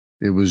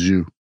 It was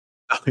you.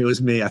 Oh, it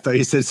was me. I thought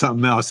you said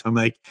something else. I'm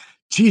like,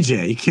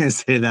 GJ, you can't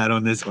say that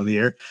on the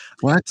air.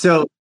 What?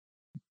 So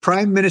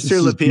Prime Minister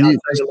Lapid.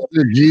 It's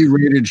a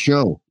G-rated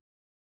show.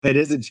 It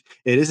is a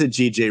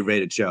GJ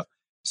rated show.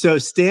 So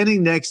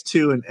standing next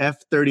to an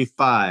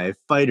F-35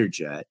 fighter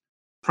jet,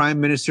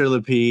 Prime Minister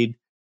Lapid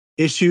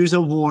issues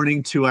a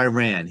warning to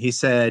Iran. He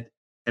said,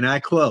 and I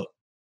quote,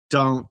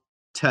 "Don't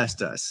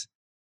test us.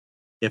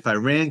 If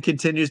Iran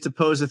continues to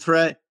pose a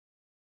threat,"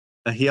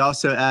 he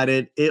also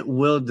added, "it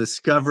will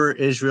discover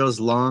Israel's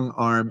long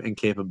arm and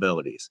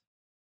capabilities."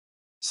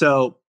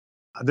 So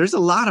there's a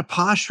lot of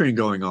posturing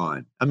going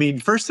on. I mean,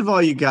 first of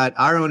all, you got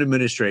our own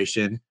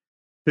administration,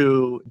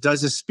 who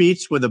does a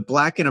speech with a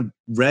black and a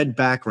red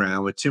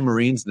background with two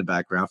Marines in the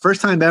background.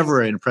 First time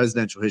ever in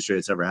presidential history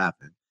it's ever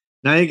happened.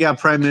 Now you got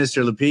Prime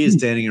Minister Lapid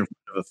standing in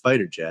front of a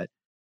fighter jet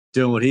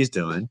doing what he's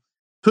doing.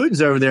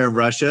 Putin's over there in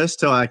Russia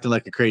still acting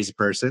like a crazy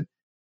person.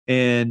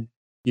 And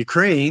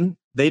Ukraine,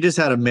 they just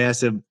had a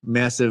massive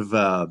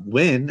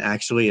win,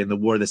 actually, in the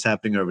war that's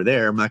happening over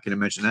there. I'm not going to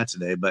mention that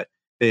today, but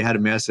they had a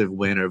massive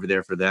win over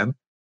there for them.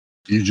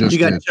 You got did.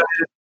 China.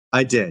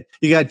 I did.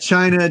 You got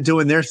China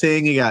doing their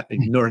thing. You got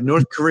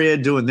North Korea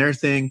doing their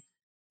thing.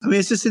 I mean,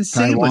 it's just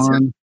insane.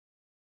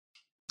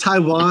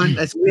 Taiwan.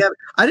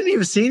 I didn't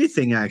even see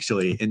anything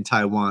actually in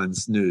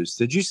Taiwan's news.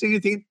 Did you see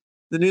anything in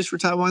the news for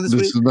Taiwan this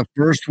week? This is the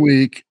first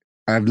week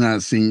I've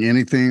not seen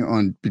anything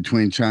on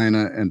between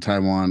China and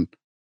Taiwan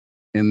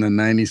in the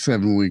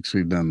 97 weeks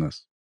we've done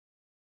this.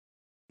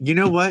 You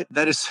know what?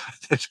 That's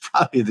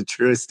probably the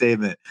truest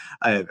statement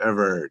I have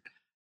ever heard.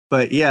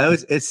 But yeah,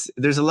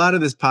 there's a lot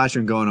of this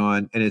posturing going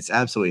on, and it's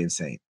absolutely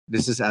insane.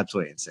 This is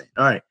absolutely insane.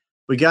 All right,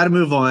 we got to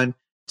move on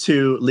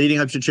to leading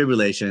up to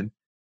tribulation,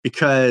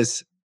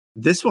 because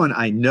this one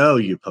I know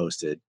you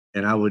posted,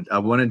 and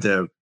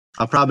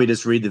I'll probably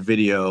just read the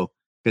video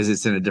because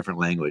it's in a different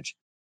language.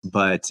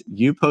 But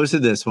you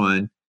posted this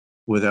one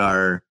with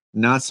our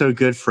not so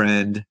good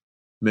friend,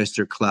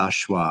 Mr. Klaus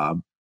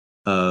Schwab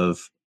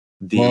of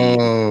the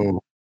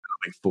Economic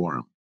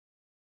Forum.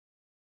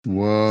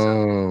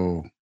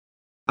 Whoa. So,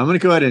 I'm going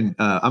to go ahead and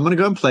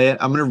play it.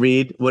 I'm going to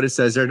read what it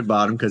says there at the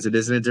bottom because it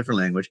is in a different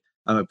language.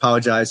 I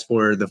apologize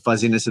for the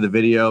fuzziness of the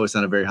video. It's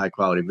not a very high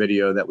quality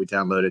video that we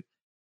downloaded.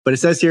 But it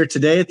says here,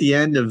 today at the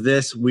end of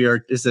this,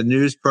 it's a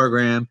news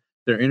program.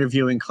 They're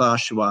interviewing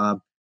Klaus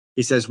Schwab.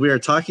 He says, we are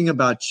talking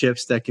about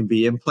chips that can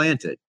be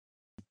implanted.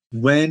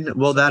 When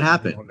will that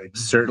happen?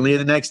 Certainly in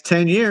the next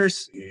 10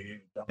 years.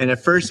 And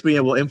at first, we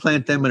will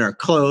implant them in our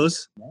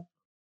clothes,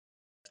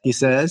 he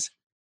says.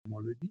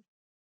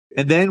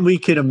 And then we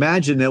can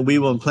imagine that we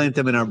will implant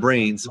them in our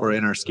brains or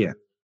in our skin.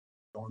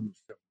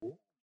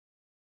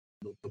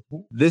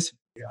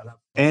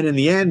 And in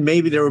the end,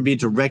 maybe there will be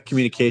direct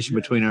communication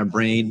between our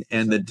brain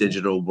and the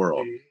digital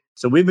world.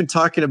 So we've been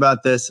talking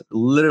about this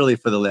literally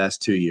for the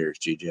last 2 years,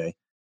 GJ.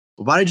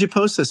 Why did you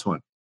post this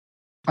one?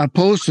 I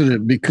posted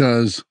it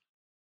because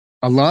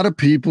a lot of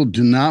people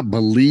do not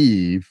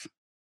believe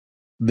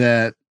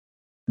that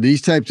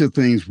these types of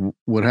things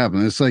would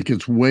happen. It's like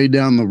it's way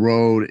down the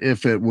road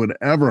if it would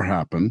ever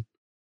happen.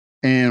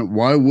 And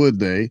why would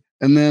they?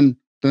 And then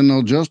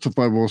they'll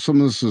justify, well,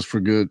 some of this is for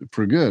good.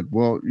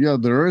 Well, yeah,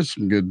 there is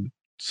some good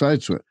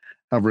sides to it.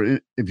 However,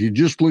 if you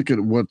just look at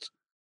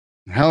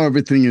how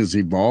everything is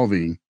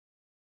evolving,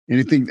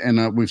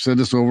 and we've said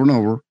this over and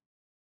over.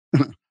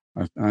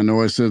 I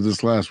know I said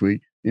this last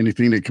week.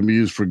 Anything that can be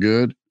used for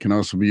good can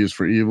also be used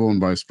for evil, and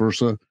vice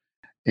versa.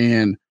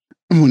 And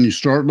when you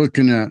start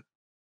looking at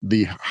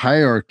the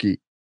hierarchy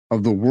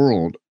of the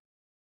world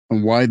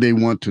and why they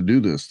want to do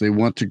this, they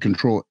want to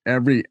control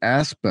every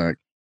aspect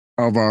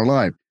of our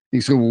life.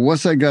 You say, well,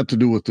 what's that got to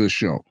do with this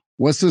show?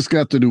 What's this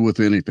got to do with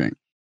anything?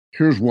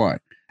 Here's why.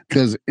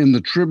 Because in the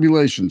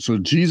tribulation, so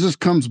Jesus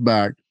comes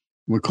back,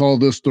 we call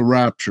this the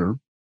rapture.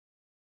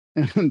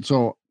 And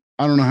so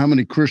I don't know how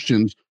many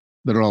Christians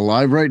that are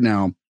alive right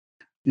now,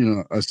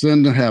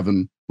 ascend to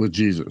heaven with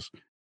Jesus.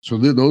 So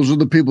those are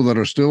the people that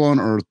are still on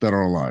earth that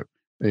are alive.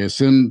 They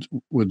ascend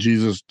with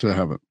Jesus to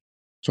heaven.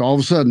 So all of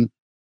a sudden,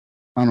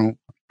 I don't know,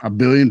 1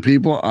 billion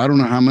people. I don't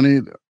know how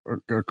many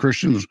are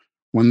Christians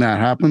when that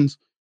happens.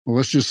 Well,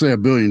 let's just say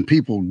 1 billion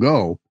people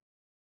go.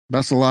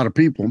 That's a lot of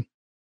people.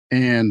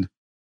 And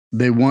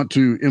they want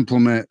to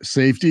implement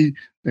safety.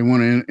 They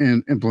want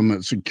to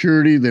implement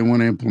security. They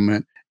want to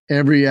implement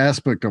every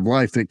aspect of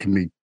life that can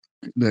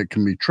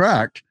be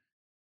tracked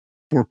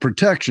for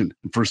protection,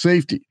 for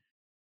safety.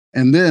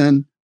 And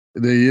then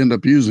they end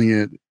up using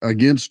it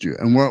against you.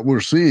 And what we're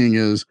seeing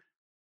is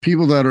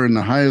people that are in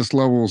the highest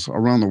levels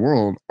around the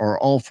world are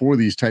all for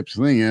these types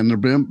of things, and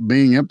they're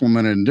being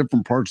implemented in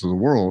different parts of the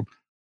world.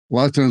 A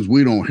lot of times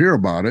we don't hear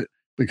about it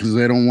because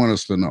they don't want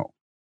us to know.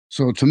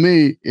 So to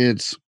me,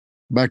 it's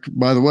back,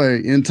 by the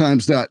way,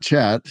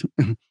 endtimes.chat.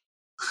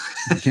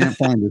 I can't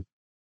find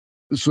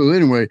it. So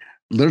anyway,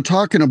 they're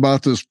talking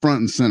about this front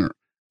and center.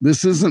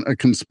 This isn't a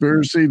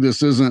conspiracy.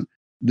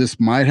 This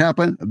might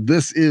happen.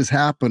 This is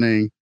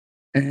happening.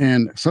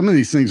 And some of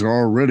these things are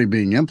already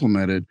being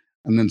implemented.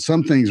 And then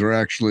some things are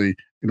actually,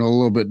 a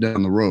little bit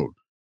down the road.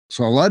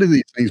 So a lot of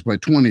these things by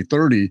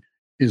 2030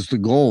 is the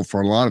goal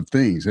for a lot of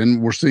things.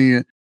 And we're seeing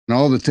it in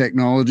all the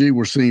technology.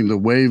 We're seeing the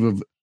wave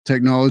of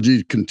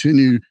technology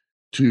continue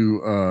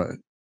to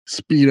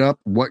speed up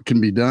what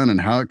can be done and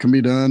how it can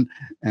be done,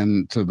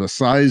 and to the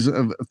size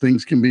of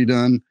things can be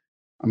done.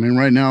 I mean,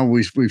 right now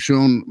we've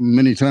shown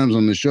many times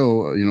on the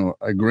show,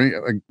 a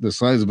grain, the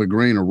size of a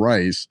grain of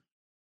rice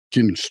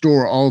can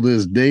store all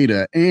this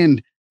data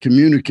and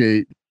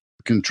communicate,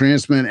 can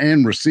transmit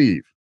and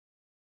receive.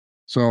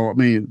 So, I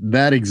mean,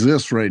 that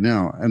exists right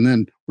now. And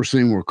then we're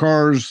seeing where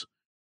cars,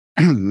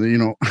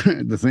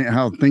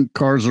 how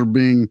cars are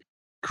being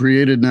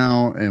created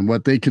now and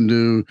what they can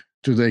do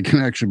they can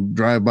actually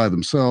drive by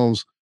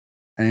themselves.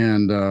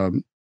 And,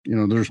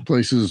 there's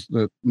places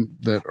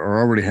that are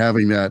already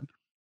having that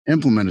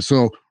implemented.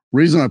 So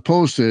reason I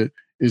post it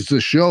is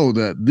to show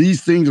that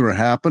these things are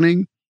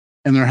happening,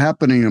 and they're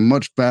happening at a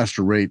much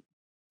faster rate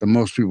than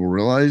most people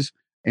realize.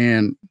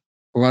 And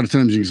a lot of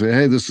times you can say,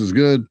 hey, this is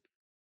good.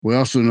 We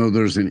also know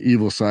there's an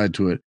evil side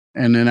to it.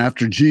 And then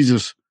after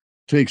Jesus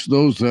takes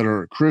those that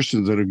are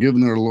Christians that have given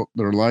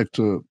their life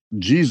to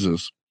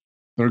Jesus,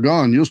 they're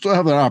gone. You'll still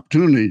have that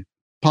opportunity,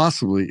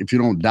 possibly, if you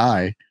don't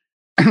die,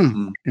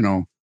 because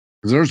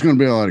there's going to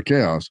be a lot of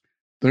chaos.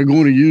 they're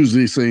going to use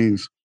these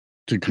things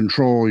to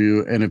control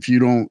you. And if you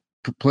don't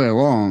play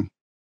along,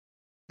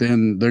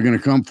 then they're going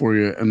to come for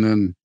you, and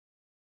then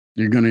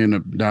you're going to end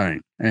up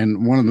dying.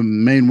 And one of the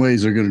main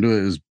ways they're going to do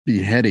it is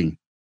beheading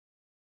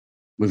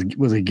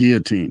with a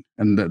guillotine.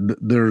 And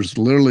there's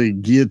literally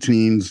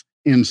guillotines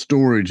in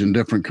storage in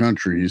different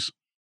countries.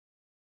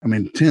 I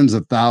mean, tens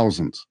of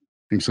thousands.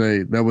 You can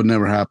say that would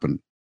never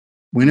happen.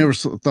 We never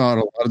thought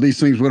a lot of these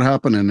things would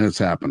happen, and it's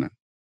happening.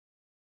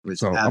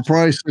 So I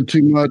probably said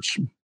too much.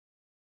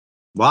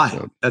 Why?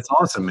 So, that's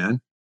awesome,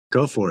 man.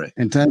 Go for it.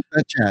 End Times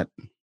Chat.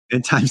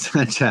 End Times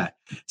Chat.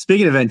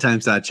 Speaking of End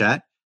Times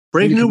Chat,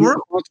 Brave New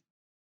World.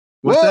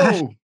 What's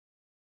that?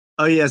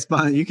 Oh, yes.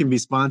 Yeah, you can be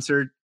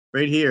sponsored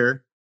right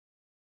here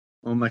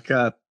on my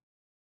cup,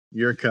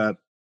 your cup.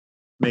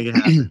 Make it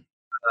happen.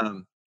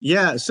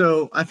 Yeah.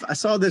 So I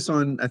saw this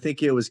on, I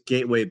think it was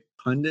Gateway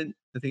Pundit.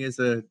 I think it's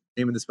the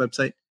name of this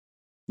website.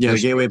 Yeah,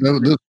 Gateway.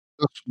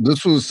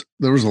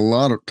 There was a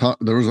lot of talk.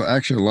 There was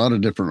actually a lot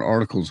of different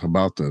articles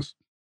about this.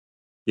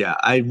 Yeah,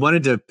 I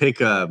wanted to pick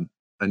a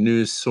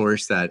news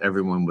source that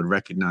everyone would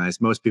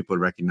recognize, most people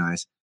would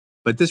recognize.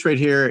 But this right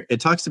here, it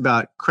talks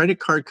about credit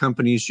card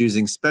companies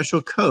using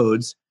special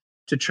codes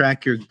to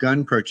track your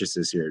gun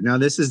purchases here. Now,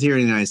 this is here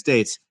in the United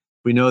States.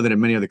 We know that in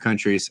many other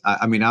countries,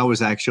 I mean, I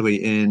was actually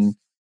in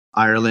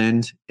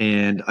Ireland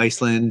and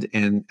Iceland,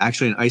 and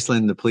actually in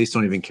Iceland, the police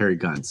don't even carry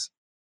guns.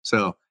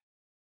 So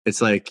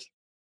it's like,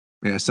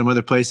 you know, some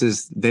other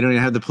places, they don't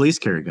even have the police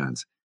carry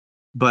guns.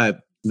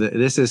 But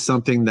this is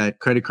something that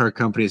credit card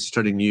companies are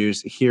starting to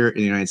use here in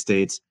the United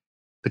States,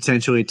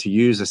 potentially to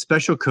use a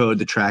special code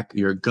to track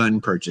your gun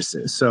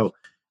purchases. So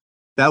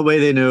that way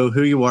they know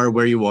who you are,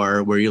 where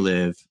you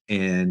live,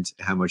 and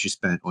how much you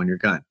spent on your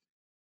gun.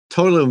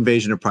 Total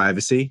invasion of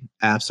privacy,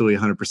 absolutely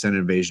 100%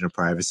 invasion of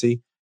privacy,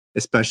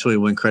 especially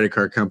when credit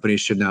card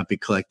companies should not be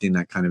collecting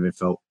that kind of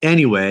info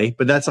anyway.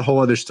 But that's a whole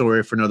other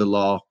story for another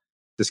law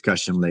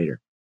discussion later.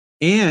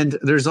 And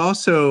there's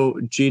also,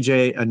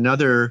 GJ,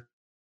 another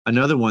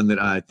one that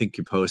I think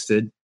you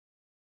posted.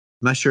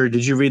 I'm not sure.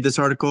 Did you read this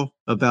article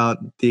about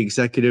the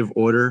executive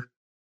order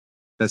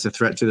that's a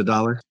threat to the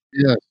dollar?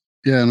 Yeah.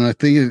 Yeah. And I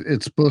think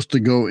it's supposed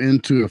to go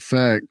into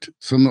effect.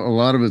 A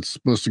lot of it's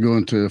supposed to go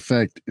into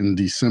effect in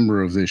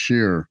December of this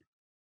year.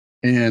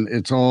 And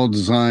it's all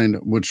designed,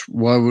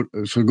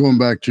 so going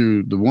back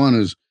to the one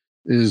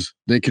is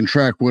they can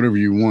track whatever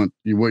you want,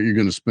 what you're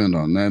going to spend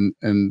on.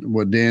 And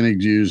what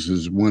Danig used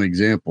is one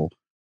example.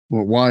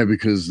 Well, why?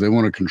 Because they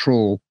want to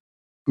control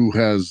who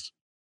has,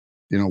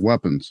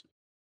 weapons.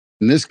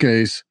 In this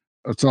case,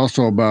 it's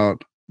also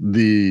about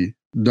the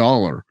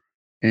dollar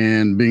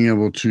and being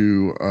able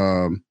to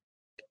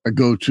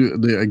going to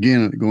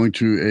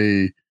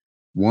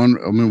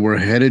we're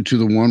headed to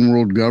the one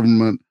world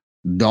government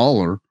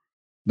dollar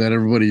that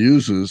everybody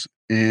uses.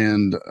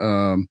 And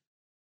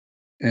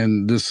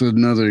this is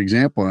another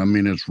example. I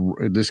mean,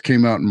 this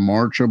came out in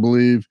March, I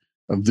believe,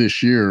 of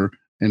this year,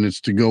 and it's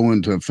to go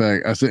into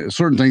effect. I think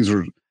certain things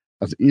are,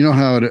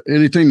 how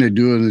anything they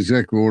do in an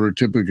executive order,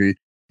 typically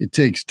it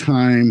takes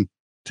time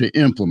to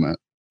implement.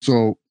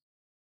 So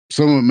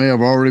some of it may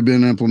have already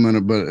been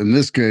implemented, but in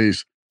this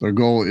case, their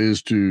goal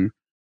is to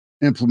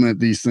implement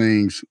these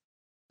things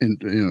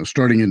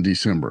starting in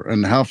December.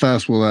 And how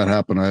fast will that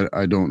happen?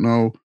 I don't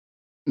know.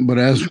 But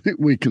as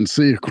we can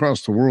see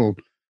across the world,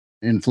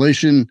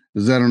 inflation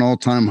is at an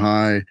all-time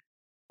high,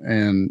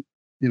 and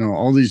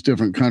all these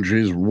different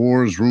countries,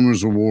 wars,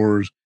 rumors of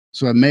wars.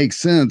 So it makes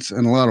sense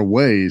in a lot of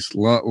ways,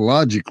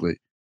 logically.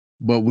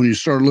 But when you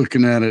start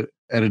looking at it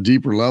at a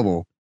deeper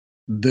level,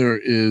 there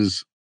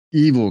is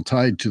evil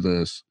tied to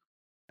this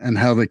and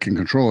how they can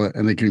control it.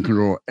 And they can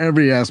control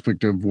every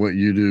aspect of what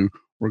you do,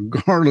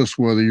 regardless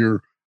whether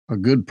you're a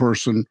good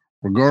person,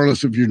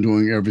 regardless if you're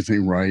doing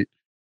everything right.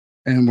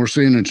 And we're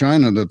seeing in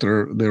China that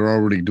they're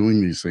already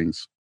doing these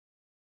things.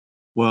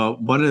 Well,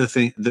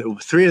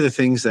 three of the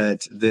things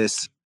that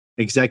this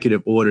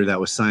executive order that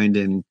was signed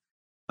in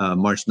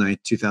March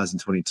 9th,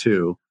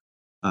 2022.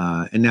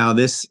 And now I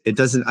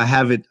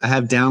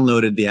have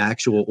downloaded the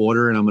actual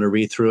order, and I'm going to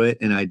read through it.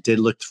 And I did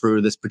look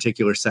through this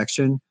particular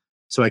section.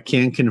 So I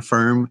can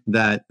confirm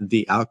that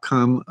the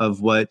outcome of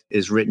what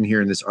is written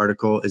here in this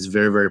article is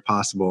very, very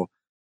possible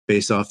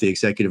based off the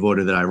executive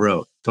order that I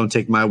wrote. Don't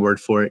take my word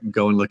for it.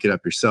 Go and look it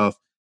up yourself.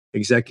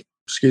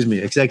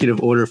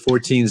 Executive Order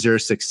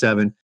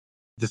 14067.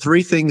 The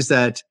three things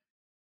that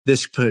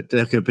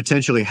could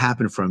potentially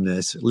happen from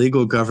this: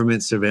 legal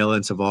government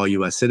surveillance of all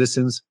U.S.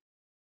 citizens,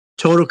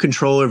 total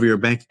control over your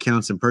bank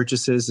accounts and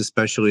purchases,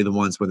 especially the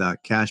ones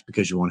without cash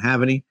because you won't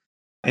have any,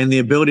 and the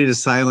ability to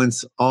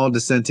silence all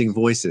dissenting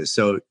voices.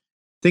 So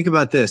think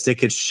about this. They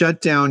could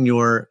shut down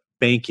your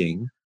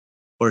banking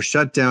or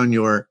shut down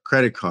your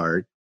credit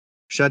card,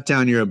 shut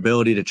down your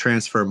ability to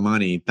transfer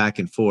money back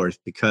and forth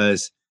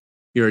because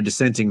you're a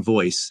dissenting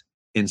voice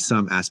in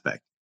some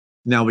aspect.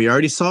 Now, we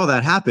already saw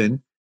that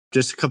happen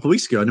just a couple of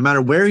weeks ago. No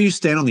matter where you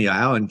stand on the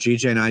aisle, and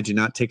GJ and I do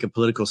not take a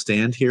political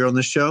stand here on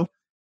this show.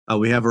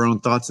 We have our own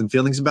thoughts and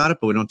feelings about it,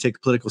 but we don't take a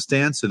political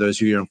stand. So those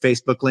of you on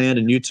Facebook land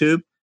and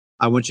YouTube,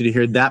 I want you to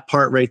hear that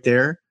part right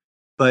there.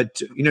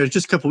 But,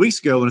 just a couple of weeks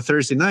ago on a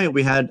Thursday night,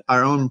 we had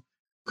our own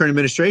current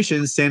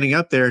administration standing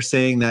up there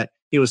saying that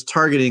he was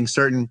targeting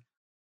certain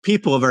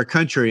people of our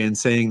country and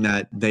saying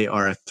that they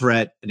are a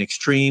threat, an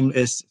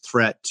extremist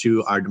threat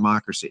to our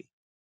democracy.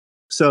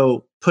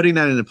 So putting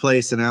that into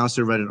place, and I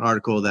also read an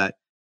article that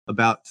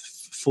about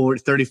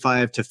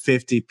 35 to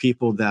 50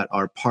 people that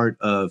are part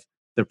of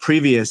the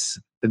previous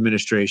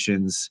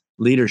administration's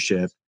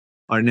leadership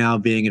are now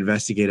being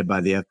investigated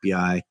by the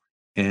FBI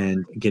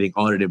and getting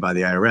audited by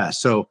the IRS.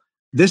 So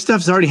this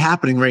stuff's already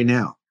happening right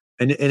now,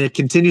 and it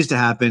continues to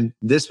happen.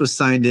 This was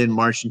signed in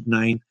March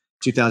 9,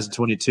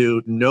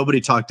 2022. Nobody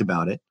talked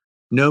about it.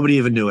 Nobody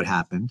even knew it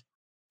happened.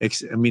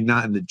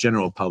 Not in the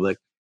general public.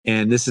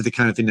 And this is the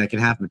kind of thing that can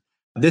happen.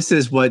 This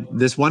is what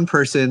this one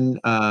person,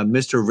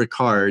 Mr.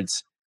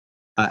 Rickards,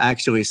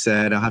 actually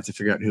said. I'll have to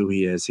figure out who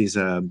he is. He's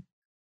a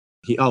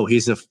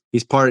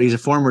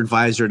former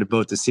advisor to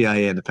both the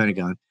CIA and the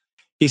Pentagon.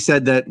 He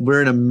said that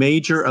we're in a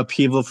major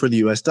upheaval for the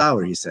U.S.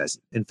 dollar. He says,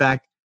 in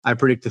fact, I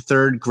predict the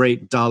third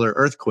great dollar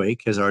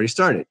earthquake has already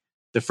started.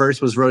 The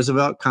first was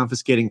Roosevelt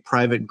confiscating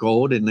private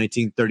gold in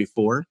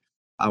 1934.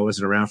 I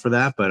wasn't around for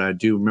that, but I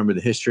do remember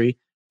the history,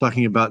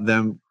 talking about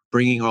them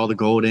bringing all the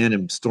gold in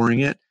and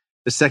storing it.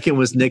 The second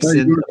was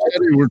Nixon.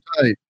 We're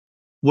tight.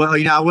 Well,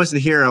 I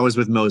wasn't here. I was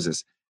with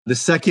Moses. The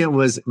second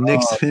was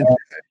Nixon.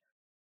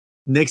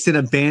 Nixon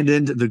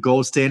abandoned the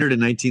gold standard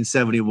in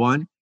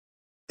 1971.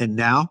 And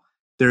now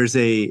there's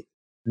a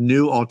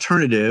new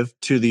alternative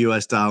to the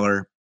U.S.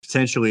 dollar,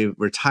 potentially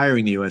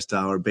retiring the U.S.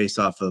 dollar based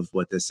off of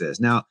what this is.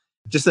 Now,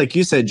 just like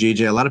you said,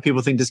 GJ, a lot of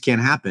people think this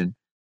can't happen.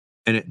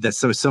 And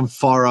that's some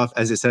far off,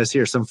 as it says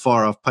here, some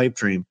far off pipe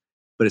dream,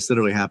 but it's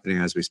literally happening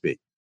as we speak.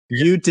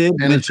 You did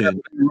mention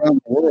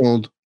around the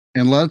world,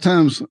 and a lot of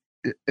times,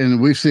 and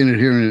we've seen it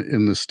here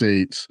in the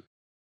States,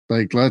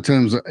 like a lot of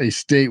times a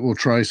state will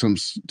try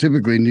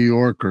typically New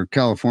York or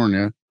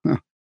California,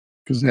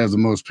 because it has the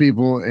most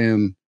people.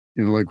 And,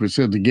 like we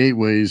said, the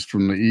gateways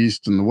from the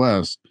East and the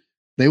West,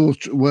 they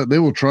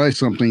will try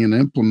something and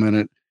implement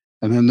it.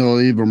 And then they'll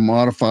either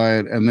modify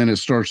it, and then it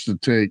starts to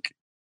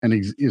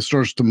it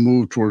starts to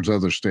move towards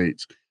other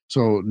states.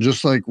 So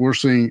just like we're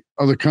seeing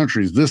other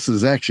countries, this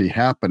is actually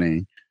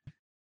happening,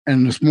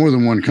 and it's more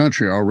than one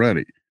country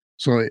already.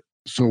 So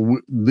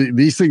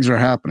these things are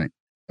happening,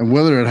 and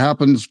whether it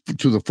happens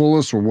to the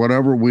fullest or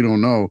whatever, we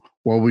don't know.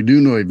 Well, we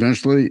do know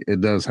eventually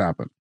it does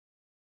happen.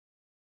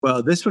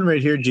 Well, this one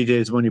right here, GJ,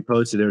 is one you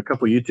posted. There are a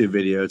couple of YouTube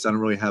videos. I don't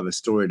really have a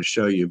story to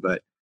show you,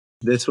 but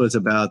this was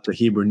about the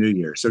Hebrew New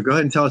Year. So go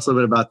ahead and tell us a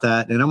little bit about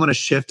that. And I'm going to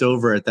shift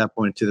over at that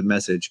point to the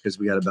message because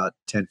we got about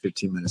 10,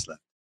 15 minutes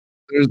left.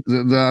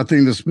 I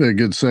think this would be a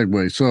good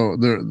segue. So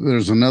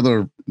there's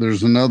another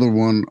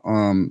one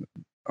on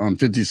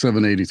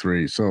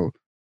 5783. So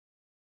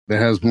that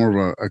has more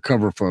of a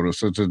cover photo.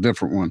 So it's a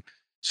different one.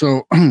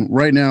 So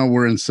right now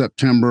we're in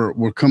September.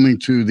 We're coming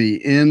to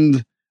the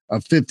end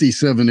of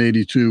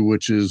 5782,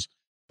 which is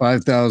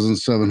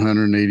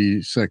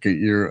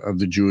 5,782nd year of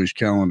the Jewish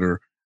calendar.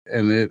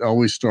 And it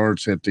always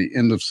starts at the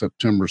end of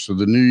September. So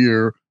the new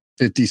year,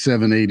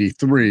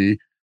 5783,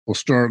 will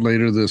start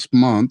later this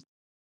month.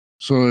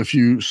 So if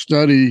you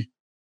study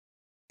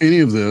any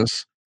of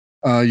this,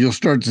 you'll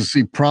start to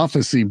see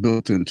prophecy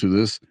built into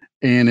this.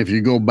 And if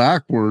you go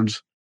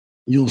backwards,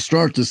 you'll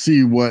start to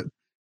see what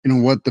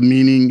the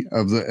meaning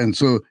of and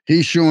so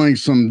he's showing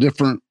some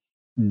different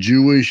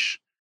Jewish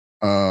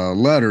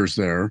letters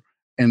there,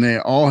 and they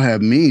all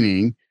have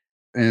meaning.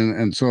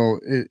 And so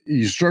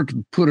you start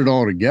to put it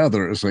all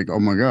together. It's like, oh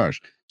my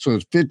gosh. So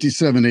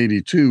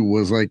 5782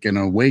 was like an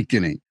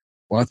awakening.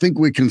 Well, I think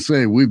we can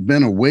say we've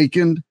been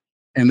awakened,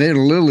 and they're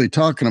literally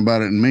talking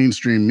about it in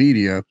mainstream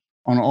media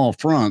on all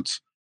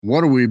fronts.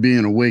 What are we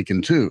being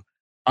awakened to?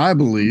 I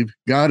believe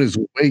God is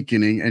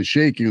awakening and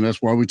shaking.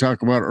 That's why we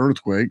talk about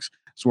earthquakes.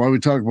 That's why we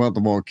talk about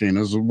the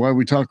volcanoes. That's why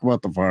we talk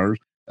about the fires.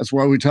 That's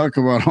why we talk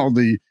about all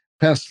the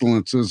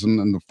pestilences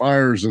and the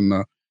fires and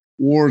the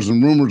wars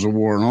and rumors of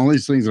war and all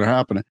these things that are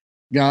happening.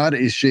 God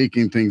is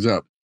shaking things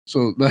up.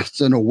 So that's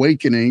an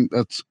awakening.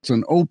 That's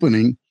an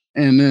opening.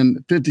 And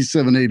then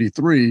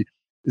 5783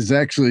 is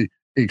actually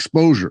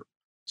exposure.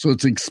 So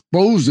it's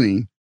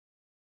exposing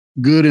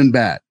good and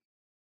bad.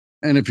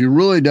 And if you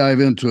really dive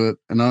into it,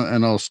 and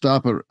I'll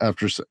stop it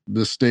after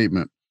this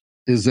statement,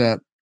 is that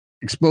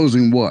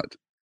exposing what?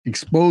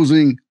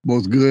 Exposing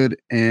both good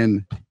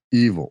and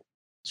evil.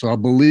 So I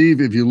believe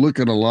if you look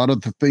at a lot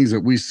of the things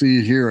that we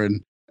see here,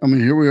 and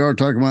here we are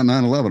talking about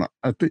 9/11.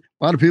 I think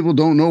a lot of people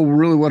don't know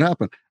really what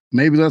happened.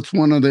 Maybe that's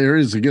one of the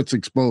areas that gets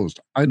exposed.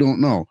 I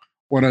don't know.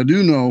 What I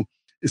do know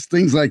is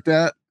things like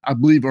that, I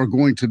believe, are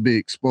going to be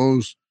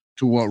exposed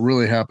to what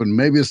really happened.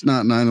 Maybe it's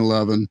not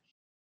 9/11,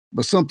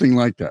 but something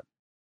like that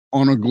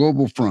on a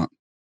global front,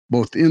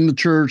 both in the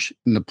church,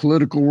 in the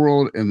political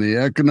world, in the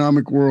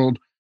economic world.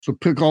 So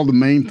pick all the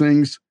main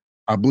things.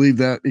 I believe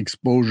that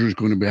exposure is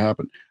going to be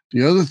happening.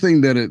 The other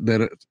thing that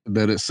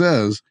it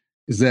says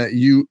is that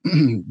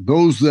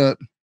those that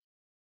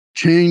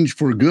change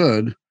for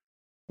good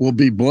will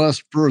be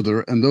blessed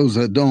further, and those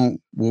that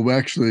don't will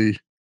actually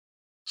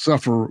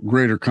suffer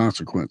greater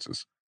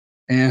consequences.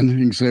 And you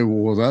can say,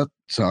 well, that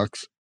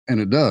sucks. And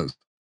it does.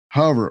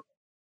 However,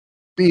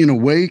 being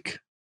awake,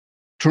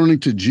 turning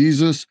to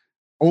Jesus,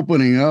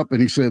 opening up,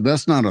 and he said,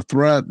 that's not a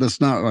threat.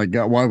 That's not like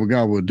God. Why would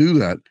God would do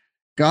that?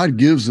 God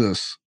gives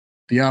us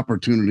the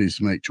opportunities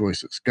to make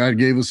choices. God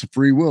gave us a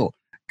free will.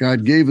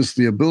 God gave us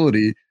the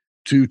ability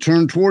to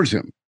turn towards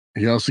him.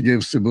 He also gave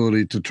us the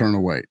ability to turn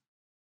away.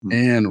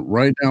 And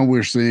right now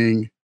we're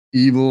seeing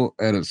evil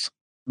at its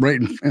right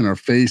in our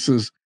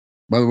faces.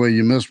 By the way,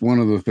 you missed one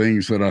of the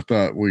things that I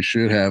thought we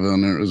should have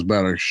on there. It was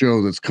about a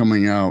show that's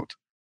coming out.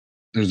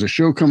 There's a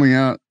show coming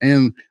out,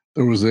 and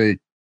there was a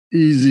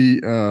easy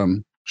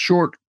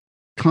short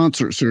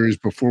concert series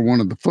before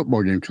one of the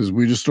football games, because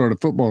we just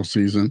started football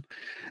season,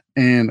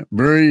 and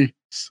very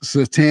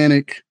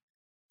satanic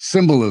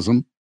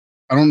symbolism.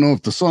 I don't know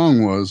if the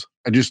song was.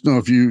 I just know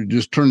if you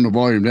just turn the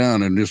volume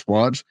down and just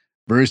watch,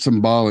 very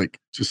symbolic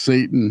to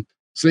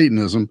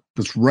Satanism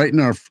that's right in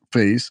our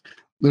face.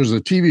 There's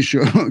a TV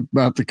show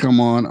about to come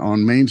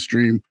on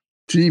mainstream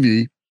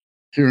TV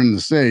here in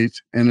the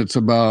States, and it's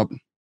about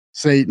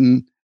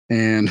Satan.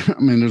 And I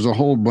mean, there's a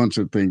whole bunch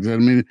of things. I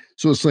mean,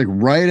 so it's like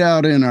right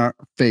out in our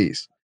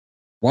face.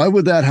 Why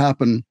would that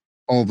happen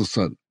all of a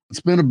sudden?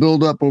 It's been a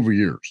buildup over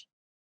years,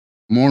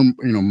 more,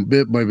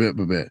 bit by bit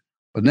by bit.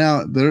 But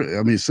now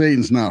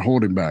Satan's not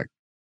holding back.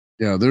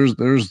 Yeah, there's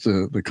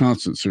the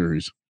constant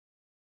series.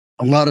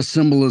 A lot of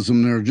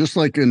symbolism there, just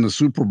like in the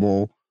Super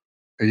Bowl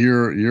a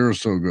year or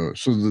so ago.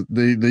 So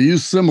they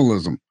use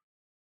symbolism.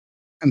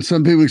 And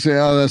some people say,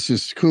 oh, that's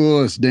just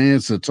cool, it's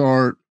dance, it's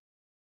art.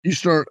 You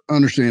start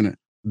understanding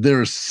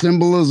there's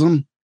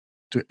symbolism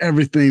to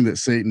everything that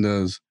Satan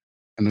does,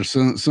 and there's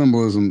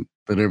symbolism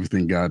that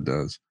everything God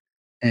does.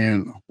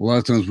 And a lot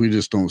of times we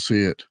just don't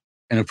see it.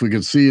 And if we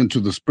could see into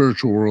the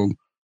spiritual world,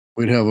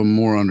 we'd have a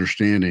more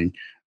understanding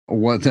of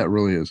what that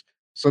really is.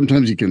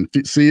 Sometimes you can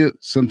see it,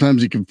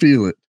 sometimes you can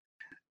feel it.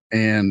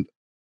 And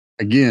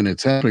again,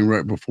 it's happening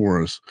right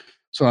before us.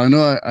 So I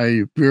know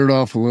I veered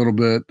off a little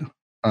bit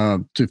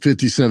to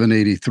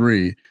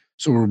 5783.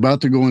 So we're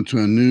about to go into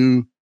a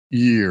new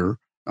year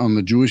on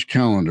the Jewish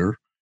calendar.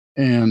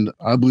 And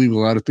I believe a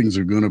lot of things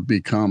are going to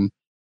become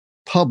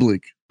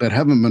public that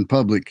haven't been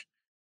public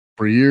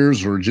for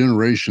years or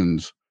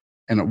generations.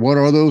 And what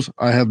are those?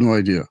 I have no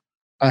idea.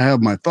 I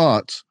have my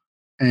thoughts.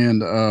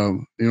 And,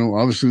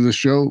 obviously this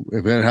show,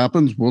 if it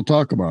happens, we'll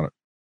talk about it.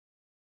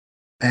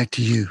 Back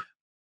to you.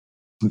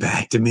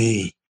 Back to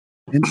me.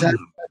 In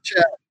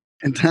times.chat.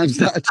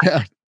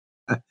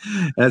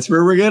 That's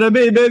where we're going to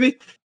be, baby.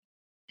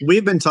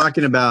 We've been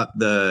talking about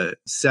the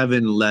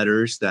 7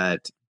 letters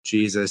that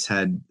Jesus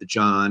had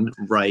John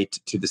write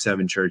to the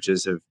 7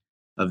 churches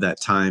of that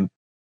time.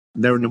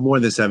 There were more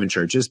than 7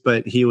 churches,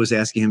 but he was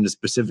asking him to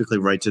specifically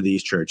write to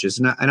these churches.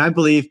 And I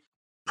believe,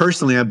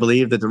 personally,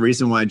 that the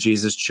reason why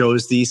Jesus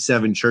chose these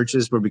 7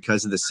 churches were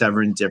because of the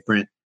 7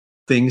 different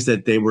things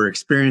that they were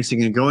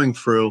experiencing and going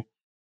through,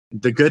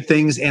 the good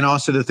things and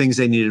also the things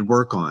they needed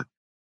work on.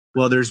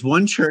 Well, there's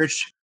one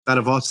church out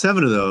of all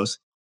 7 of those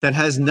that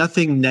has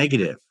nothing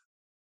negative.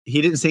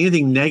 He didn't say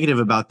anything negative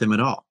about them at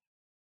all.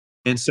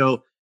 And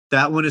so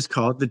that one is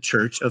called the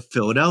Church of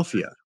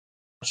Philadelphia.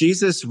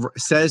 Jesus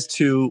says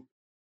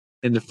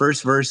in the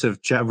first verse of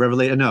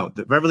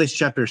Revelation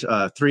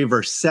chapter 3,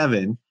 verse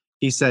 7,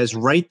 he says,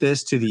 write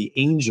this to the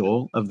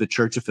angel of the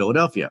Church of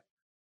Philadelphia.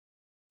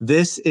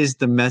 This is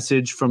the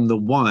message from the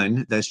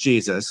one, that's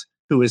Jesus,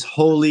 who is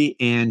holy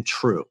and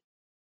true.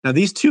 Now,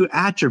 these 2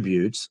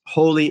 attributes,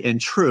 holy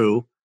and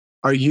true,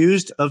 are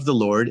used of the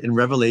Lord in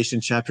Revelation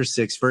chapter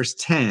 6, verse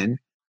 10,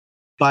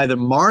 by the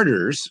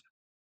martyrs.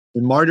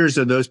 The martyrs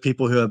are those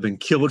people who have been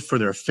killed for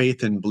their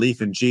faith and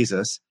belief in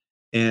Jesus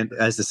and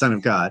as the Son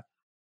of God.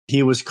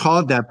 He was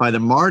called that by the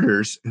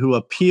martyrs who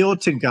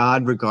appealed to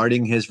God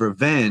regarding his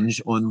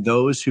revenge on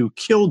those who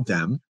killed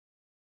them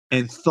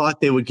and thought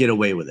they would get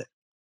away with it.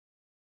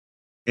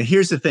 And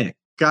here's the thing.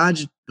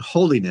 God's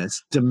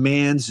holiness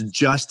demands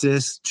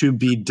justice to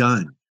be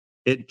done.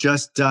 It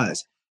just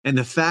does. And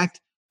the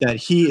fact that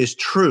he is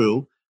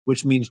true,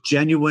 which means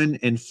genuine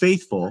and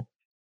faithful,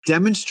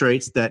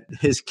 demonstrates that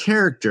his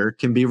character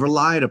can be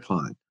relied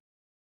upon.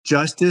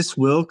 Justice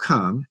will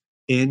come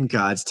in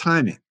God's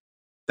timing.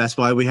 That's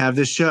why we have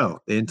this show,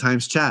 the End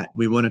Times Chat.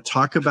 We want to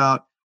talk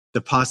about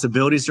the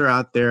possibilities that are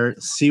out there,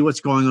 see what's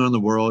going on in the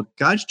world.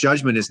 God's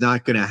judgment is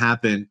not going to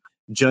happen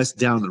just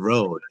down the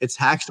road. It's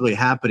actually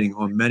happening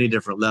on many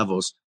different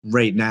levels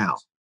right now.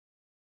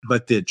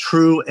 But the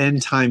true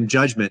end time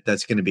judgment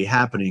that's going to be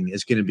happening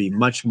is going to be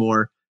much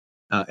more,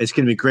 it's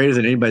going to be greater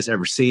than anybody's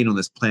ever seen on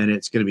this planet.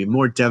 It's going to be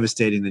more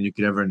devastating than you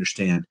could ever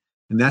understand.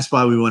 And that's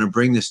why we want to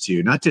bring this to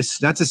you, not to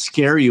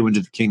scare you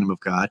into the kingdom of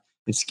God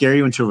and scare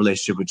you into a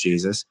relationship with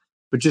Jesus,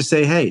 but just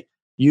say, hey,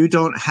 you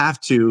don't have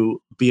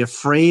to be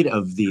afraid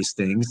of these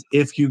things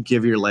if you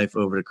give your life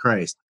over to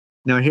Christ.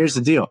 Now, here's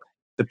the deal.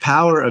 The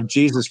power of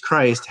Jesus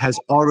Christ has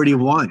already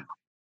won.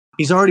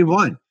 He's already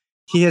won.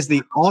 He has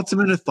the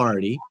ultimate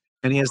authority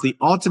and he has the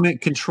ultimate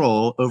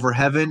control over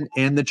heaven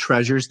and the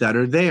treasures that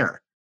are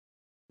there.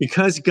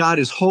 Because God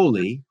is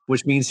holy,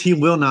 which means he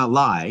will not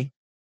lie,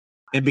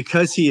 and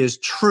because he is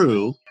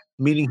true,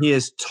 meaning he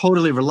is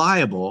totally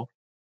reliable,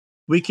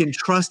 we can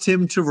trust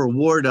him to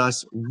reward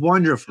us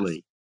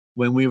wonderfully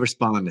when we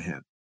respond to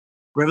him.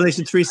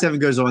 Revelation 3:7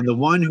 goes on, the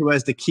one who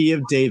has the key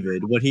of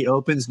David, what he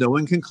opens, no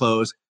one can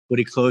close. What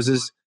he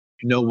closes,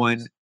 no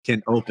one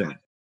can open.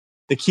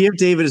 The key of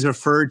David is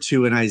referred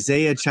to in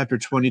Isaiah chapter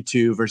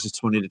 22, verses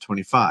 20 to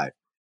 25.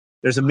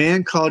 There's a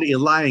man called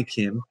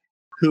Eliakim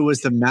who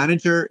was the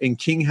manager in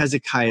King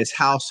Hezekiah's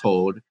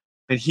household,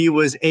 and he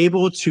was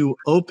able to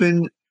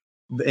open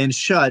and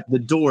shut the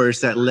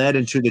doors that led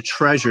into the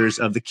treasures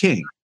of the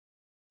king.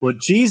 Well,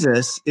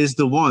 Jesus is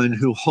the one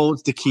who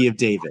holds the key of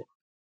David,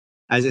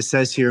 as it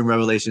says here in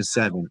Revelation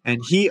 7, and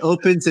he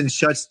opens and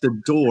shuts the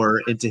door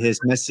into his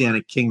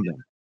messianic kingdom.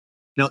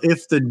 Now,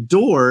 if the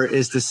door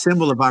is the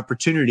symbol of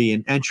opportunity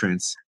and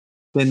entrance,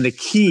 then the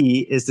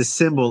key is the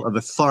symbol of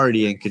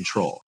authority and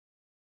control.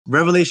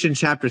 Revelation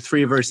chapter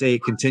 3, verse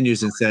 8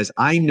 continues and says,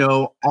 I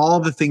know all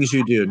the things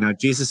you do. Now,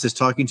 Jesus is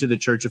talking to the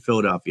church of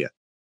Philadelphia.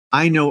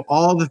 I know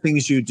all the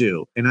things you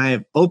do, and I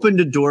have opened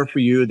a door for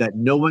you that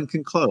no one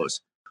can close.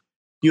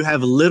 You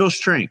have little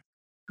strength,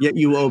 yet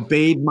you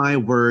obeyed my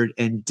word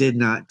and did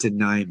not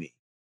deny me.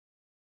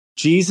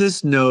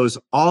 Jesus knows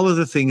all of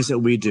the things that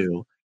we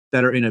do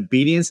that are in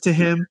obedience to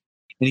him,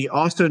 and he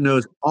also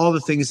knows all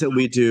the things that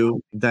we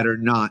do that are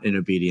not in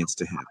obedience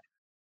to him.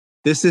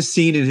 This is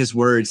seen in his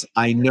words,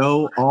 I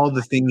know all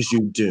the things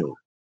you do.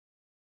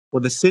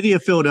 Well, the city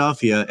of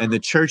Philadelphia and the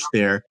church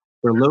there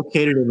were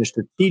located in a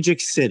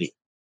strategic city,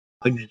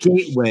 a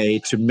gateway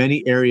to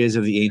many areas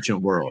of the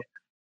ancient world.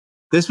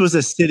 This was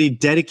a city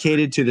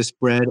dedicated to the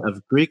spread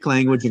of Greek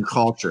language and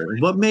culture.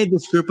 And what made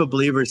this group of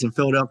believers in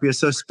Philadelphia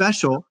so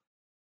special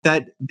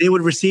that they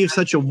would receive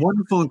such a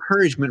wonderful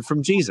encouragement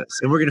from Jesus?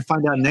 And we're going to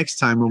find out next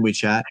time when we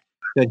chat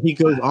that he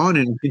goes on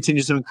and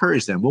continues to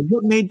encourage them. Well,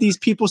 what made these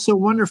people so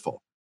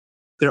wonderful?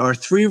 There are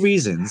 3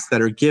 reasons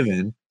that are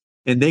given,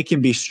 and they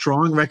can be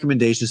strong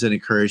recommendations and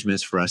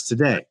encouragements for us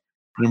today.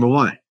 Number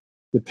 1,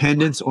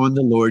 dependence on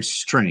the Lord's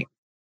strength.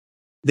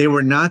 They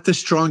were not the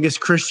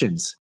strongest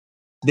Christians.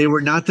 They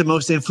were not the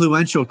most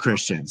influential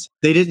Christians.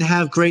 They didn't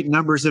have great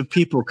numbers of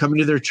people coming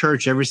to their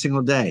church every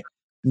single day,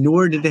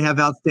 nor did they have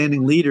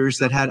outstanding leaders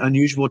that had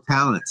unusual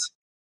talents.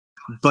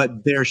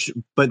 But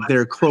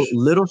their quote,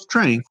 little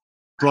strength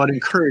brought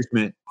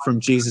encouragement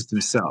from Jesus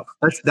himself.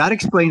 That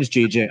explains,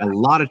 GJ, a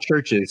lot of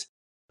churches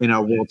in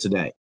our world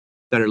today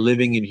that are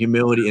living in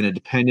humility and a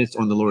dependence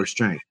on the Lord's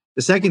strength.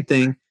 The second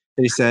thing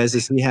that he says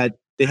is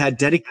they had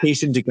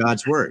dedication to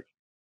God's word.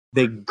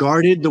 They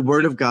guarded the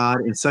word of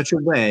God in such a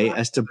way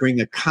as to bring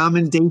a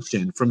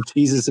commendation from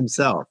Jesus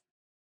himself.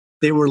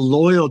 They were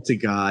loyal to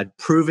God,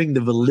 proving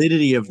the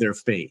validity of their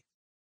faith.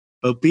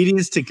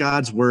 Obedience to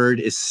God's word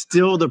is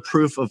still the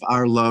proof of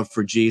our love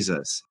for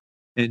Jesus.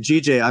 And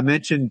GJ, I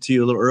mentioned to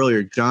you a little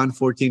earlier, John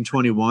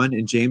 14:21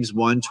 and James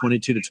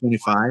 1:22 to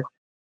 25.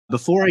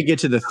 Before I get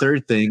to the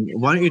third thing,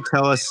 why don't you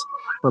tell us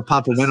what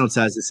Papa Reynolds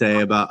has to say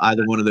about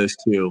either one of those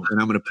two?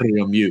 And I'm going to put it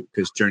on mute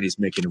because Journey's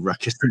making a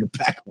ruckus in the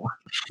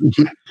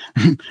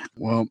background.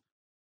 Well,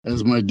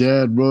 as my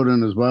dad wrote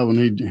in his Bible,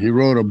 and he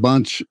wrote a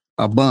bunch.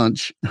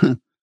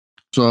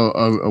 So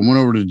I went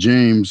over to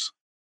James,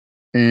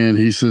 and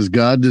he says,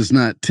 God does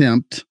not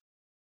tempt.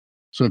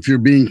 So if you're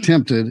being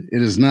tempted,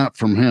 it is not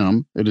from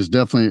him. It is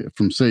definitely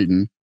from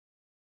Satan.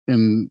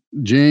 In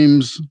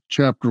James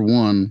chapter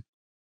 1,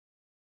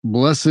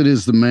 blessed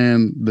is the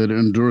man that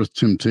endureth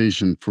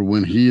temptation, for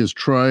when he is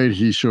tried,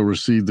 he shall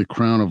receive the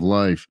crown of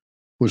life,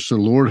 which the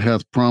Lord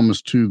hath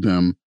promised to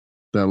them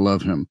that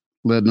love him.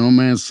 Let no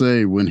man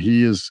say when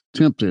he is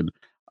tempted,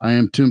 I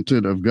am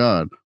tempted of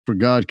God, for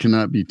God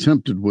cannot be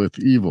tempted with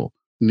evil,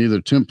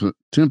 neither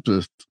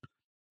tempteth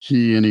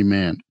he any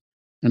man.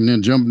 And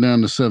then jump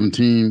down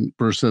to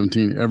verse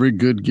 17, every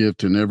good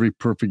gift and every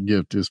perfect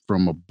gift is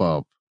from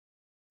above.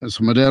 And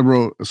so my dad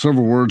wrote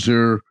several words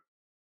here.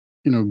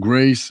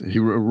 Grace, he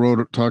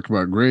talked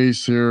about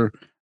grace here,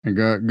 and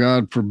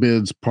God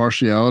forbids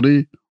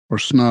partiality or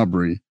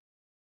snobbery.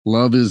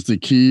 Love is the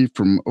key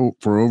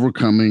for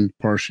overcoming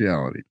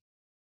partiality.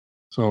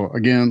 So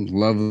again,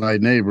 love thy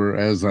neighbor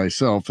as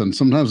thyself. And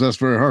sometimes that's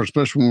very hard,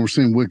 especially when we're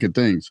seeing wicked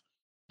things.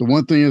 The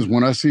one thing is,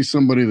 when I see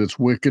somebody that's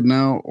wicked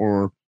now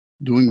or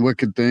doing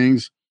wicked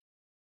things,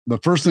 the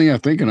first thing I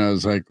think of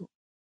is like,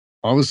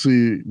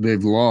 obviously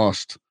they've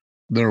lost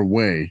their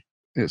way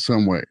in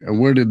some way. And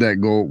where did that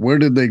go? Where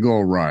did they go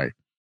awry?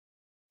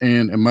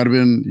 And it might have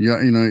been,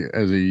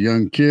 as a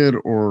young kid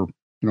or,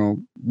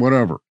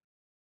 whatever.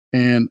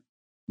 And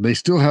they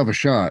still have a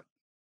shot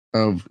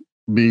of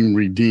being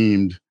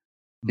redeemed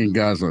in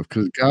God's love,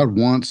 because God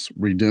wants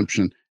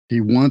redemption.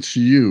 He wants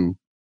you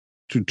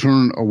to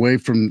turn away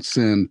from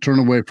sin, turn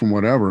away from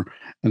whatever.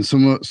 And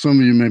some of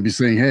you may be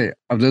saying, hey,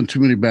 I've done too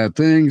many bad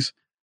things.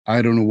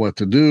 I don't know what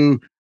to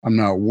do. I'm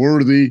not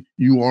worthy.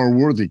 You are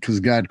worthy because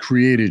God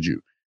created you.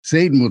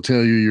 Satan will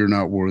tell you you're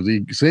not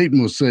worthy.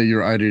 Satan will say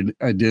your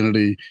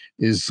identity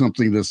is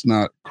something that's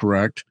not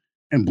correct.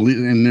 And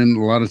then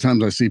a lot of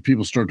times I see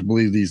people start to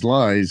believe these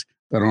lies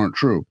that aren't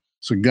true.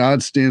 So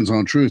God stands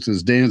on truth.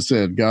 As Dan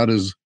said, God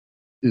is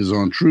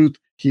on truth.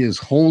 He is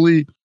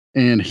holy.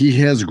 and he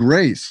has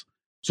grace.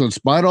 So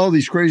despite all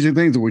these crazy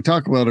things that we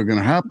talk about are going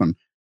to happen,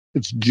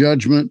 it's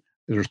judgment,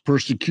 there's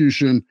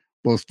persecution,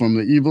 both from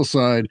the evil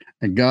side,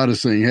 and God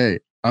is saying, hey,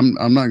 I'm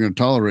not going to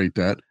tolerate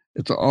that.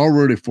 It's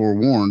already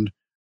forewarned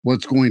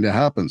what's going to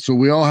happen. So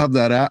we all have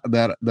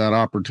that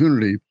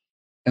opportunity,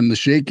 and the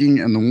shaking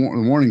and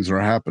the warnings are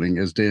happening,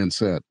 as Dan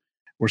said.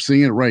 We're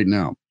seeing it right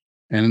now,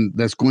 and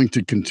that's going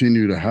to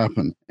continue to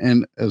happen.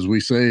 And as we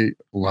say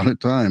a lot of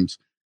times,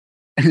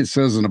 it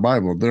says in the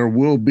Bible, there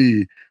will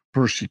be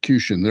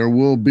persecution, there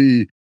will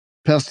be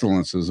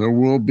pestilences, there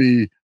will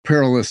be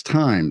perilous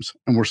times.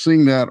 And we're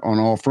seeing that on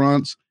all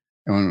fronts.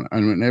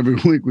 And every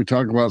week we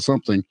talk about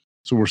something.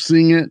 So we're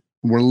seeing it,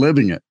 we're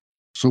living it.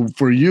 So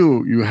for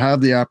you, you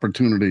have the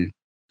opportunity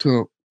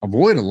to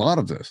avoid a lot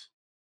of this.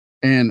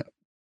 And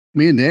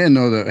me and Dan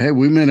know that, hey,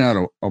 we may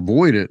not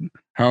avoid it.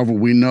 However,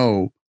 we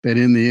know that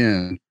in the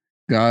end,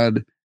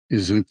 God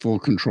is in full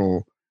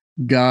control.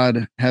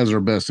 God has our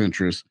best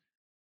interests.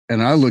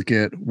 And I look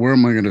at, where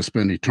am I going to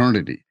spend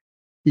eternity?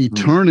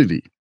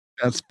 Eternity.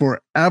 That's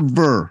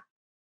forever.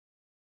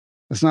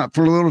 It's not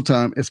for a little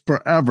time. It's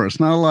forever. It's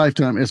not a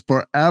lifetime. It's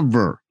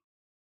forever.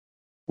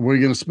 Where are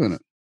you going to spend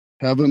it?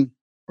 Heaven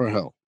or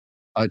hell?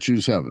 I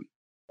choose heaven.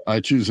 I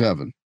choose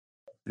heaven.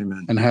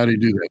 Amen. And how do you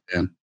do that,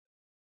 Dan?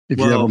 If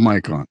you have a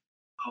mic on.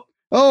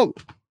 Oh,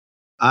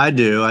 I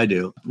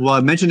do. Well,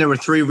 I mentioned there were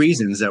 3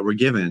 reasons that were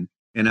given.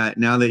 And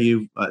now that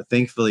you,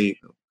 thankfully,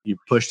 you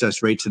pushed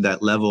us right to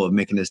that level of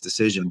making this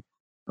decision.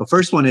 The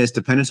first one is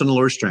dependence on the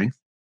Lord's strength.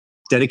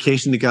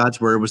 Dedication to God's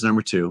word was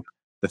number 2.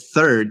 The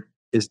third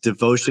is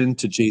devotion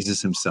to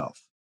Jesus himself.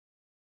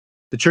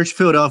 The Church of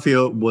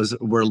Philadelphia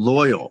were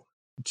loyal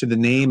to the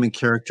name and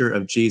character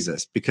of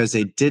Jesus because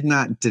they did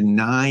not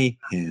deny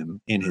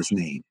him in his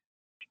name.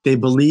 They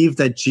believed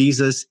that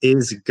Jesus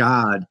is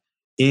God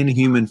in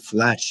human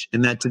flesh,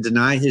 and that to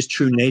deny his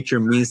true nature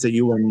means that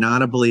you are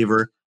not a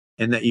believer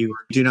and that you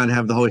do not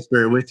have the Holy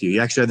Spirit with you.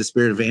 You actually have the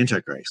spirit of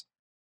Antichrist.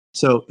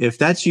 So if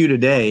that's you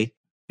today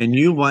and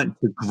you want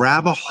to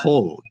grab a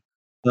hold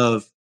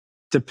of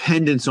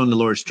dependence on the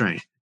Lord's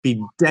strength,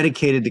 be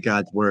dedicated to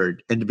God's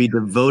word, and to be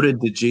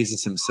devoted to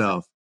Jesus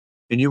himself,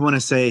 and you want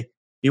to say,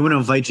 you want to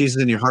invite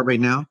Jesus in your heart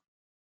right now,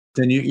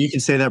 then you can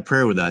say that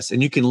prayer with us,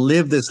 and you can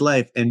live this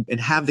life and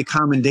have the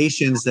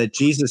commendations that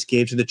Jesus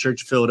gave to the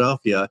Church of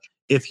Philadelphia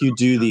if you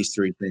do these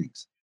 3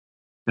 things.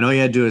 And all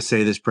you got to do is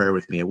say this prayer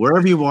with me.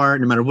 Wherever you are,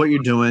 no matter what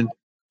you're doing,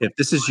 if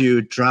this is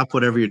you, drop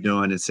whatever you're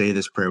doing and say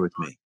this prayer with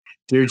me.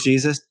 Dear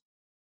Jesus,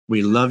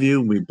 we love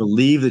you. We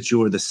believe that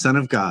you are the Son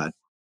of God,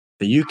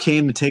 that you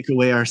came to take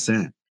away our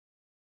sin,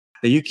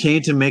 that you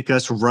came to make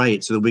us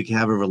right so that we can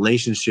have a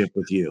relationship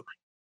with you.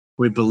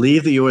 We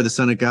believe that you are the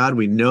Son of God.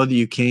 We know that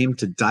you came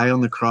to die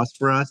on the cross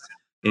for us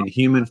in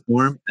human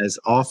form as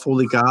all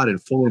fully God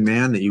and fully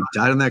man, that you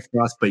died on that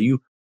cross, but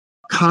you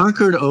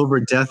conquered over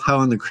death,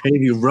 hell, and the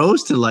grave. You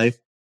rose to life,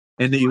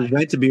 and that you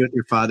went to be with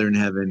your Father in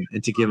heaven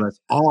and to give us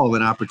all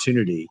an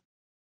opportunity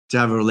to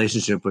have a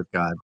relationship with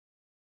God.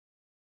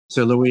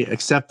 So, Lord, we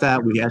accept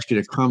that. We ask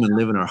you to come and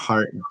live in our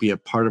heart and be a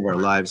part of our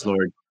lives,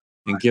 Lord,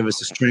 and give us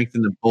the strength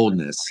and the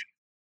boldness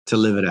to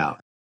live it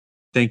out.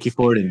 Thank you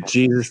for it in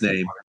Jesus'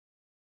 name.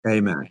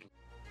 Amen.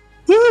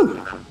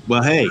 Woo!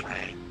 Well, hey,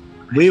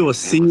 we will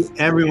see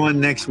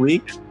everyone next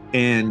week,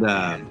 and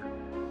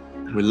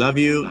we love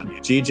you,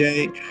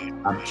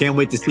 GJ. I can't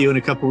wait to see you in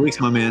a couple of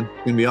weeks, my man. It's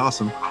going to be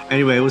awesome.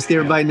 Anyway, we'll see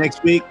everybody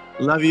next week.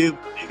 Love you,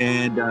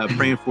 and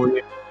praying for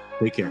you.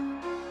 Take care.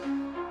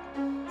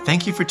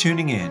 Thank you for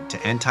tuning in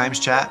to End Times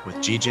Chat with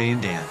GJ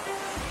and Dan.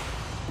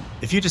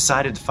 If you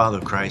decided to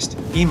follow Christ,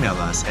 email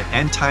us at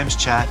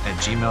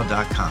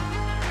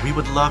endtimeschat@gmail.com. We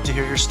would love to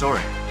hear your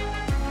story.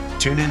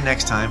 Tune in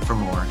next time for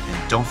more,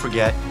 and don't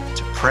forget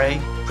to pray,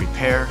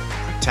 prepare,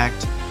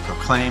 protect,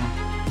 proclaim,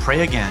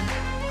 pray again,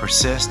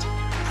 persist,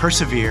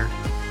 persevere,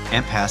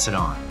 and pass it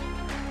on.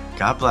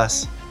 God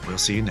bless. We'll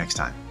see you next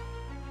time.